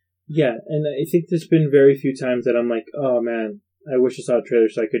movies. Yeah, and I think there's been very few times that I'm like, oh man, I wish I saw a trailer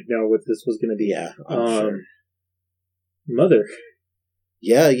so I could know what this was going to be. Yeah, I'm sure. Mother.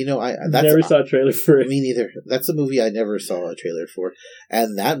 Yeah, you know, I never saw a trailer for it. Me neither. That's a movie I never saw a trailer for,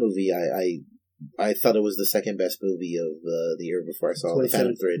 and that movie I thought it was the second best movie of the year before I saw The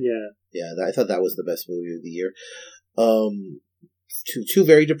Phantom Thread. Yeah, I thought that was the best movie of the year. Two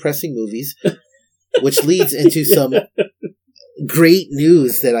very depressing movies, which leads into some great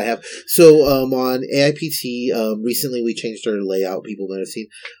news that I have. So on AIPT, recently we changed our layout. People might have seen,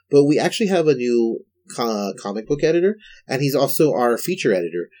 but we actually have a new comic book editor, and he's also our feature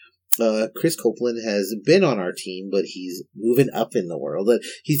editor. Chris Copeland has been on our team, but he's moving up in the world.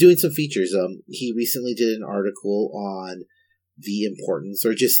 He's doing some features. He recently did an article on the importance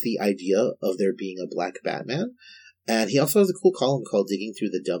or just the idea of there being a black Batman. And he also has a cool column called Digging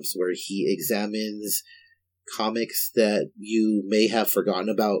Through the Dumps, where he examines comics that you may have forgotten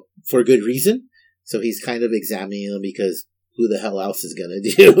about for good reason. So he's kind of examining them because who the hell else is going to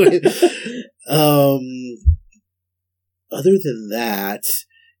do it? Other than that,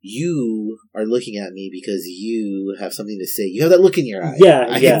 you are looking at me because you have something to say. You have that look in your eye. Yeah,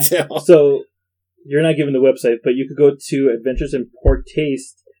 I can tell. So you're not given the website, but you could go to Adventures in Poor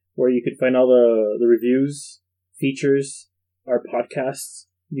Taste, where you could find all the reviews, features, our podcasts.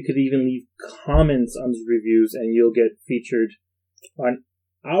 You could even leave comments on those reviews, and you'll get featured on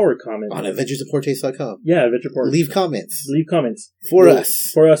our comments. On AdventuresInPoorTaste.com. Yeah, Adventure Poor. Leave comments. Leave comments. For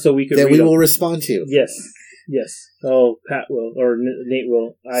us, so we could that read we them. will respond to. Yes. Oh, Pat will, or Nate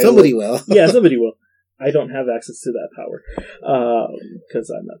will. Somebody will. Yeah, somebody will. I don't have access to that power, because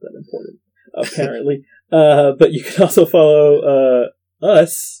I'm not that important, apparently. But you can also follow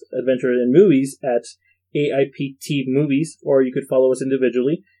us, Adventure in Movies, at AIPT Movies, or you could follow us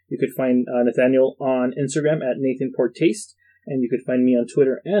individually. You could find Nathaniel on Instagram at NathanPortTaste, and you could find me on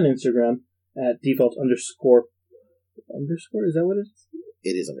Twitter and Instagram at default underscore. Is that what it is?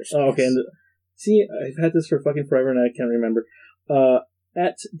 It is underscore. Oh, okay. And see, I've had this for fucking forever and I can't remember.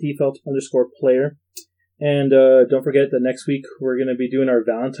 At default underscore player. And don't forget that next week we're going to be doing our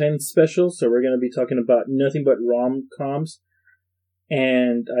Valentine's special. So we're going to be talking about nothing but rom-coms.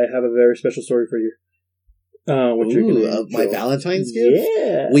 And I have a very special story for you. My Valentine's gift?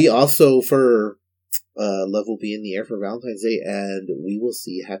 Yeah. We also, for Love Will Be in the Air for Valentine's Day, and we will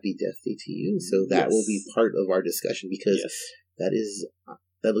see Happy Death Day to You. So that will be part of our discussion, because that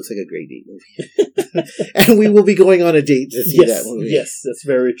looks like a great date movie. And we will be going on a date to see that movie. Yes, that's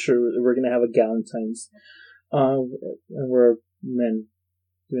very true. We're going to have a Galentine's. And we're men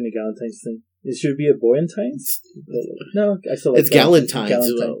doing a Galentine's thing. It should be a Boyentine's? No, I still like it's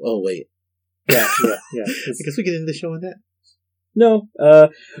Galentine's. Oh, wait. Yeah. I guess we get into the show on that. No.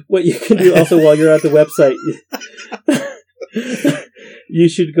 What you can do also while you're at the website, you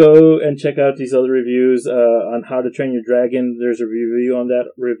should go and check out these other reviews on How to Train Your Dragon. There's a review on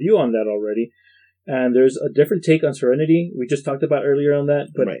that already. And there's a different take on Serenity. We just talked about earlier on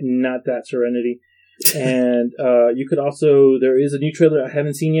that, but not that Serenity. And you could also, there is a new trailer I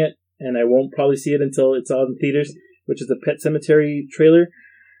haven't seen yet, and I won't probably see it until it's out in theaters, which is the Pet Sematary trailer.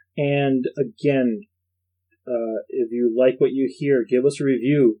 And again, if you like what you hear, give us a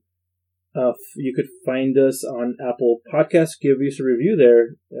review. You could find us on Apple Podcasts. Give us a review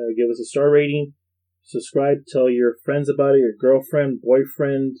there. Give us a star rating. Subscribe. Tell your friends about it. Your girlfriend,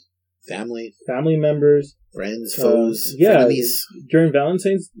 boyfriend, family members, friends, foes, enemies. During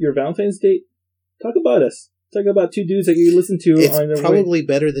your Valentine's date, talk about us. Talk about two dudes that you listen to. It's probably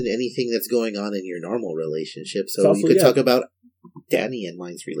better than anything that's going on in your normal relationship. So also, you could talk about Danny and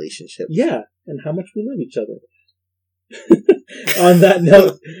mine's relationship. Yeah, and how much we love each other. On that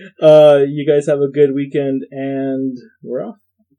note, you guys have a good weekend, and we're off.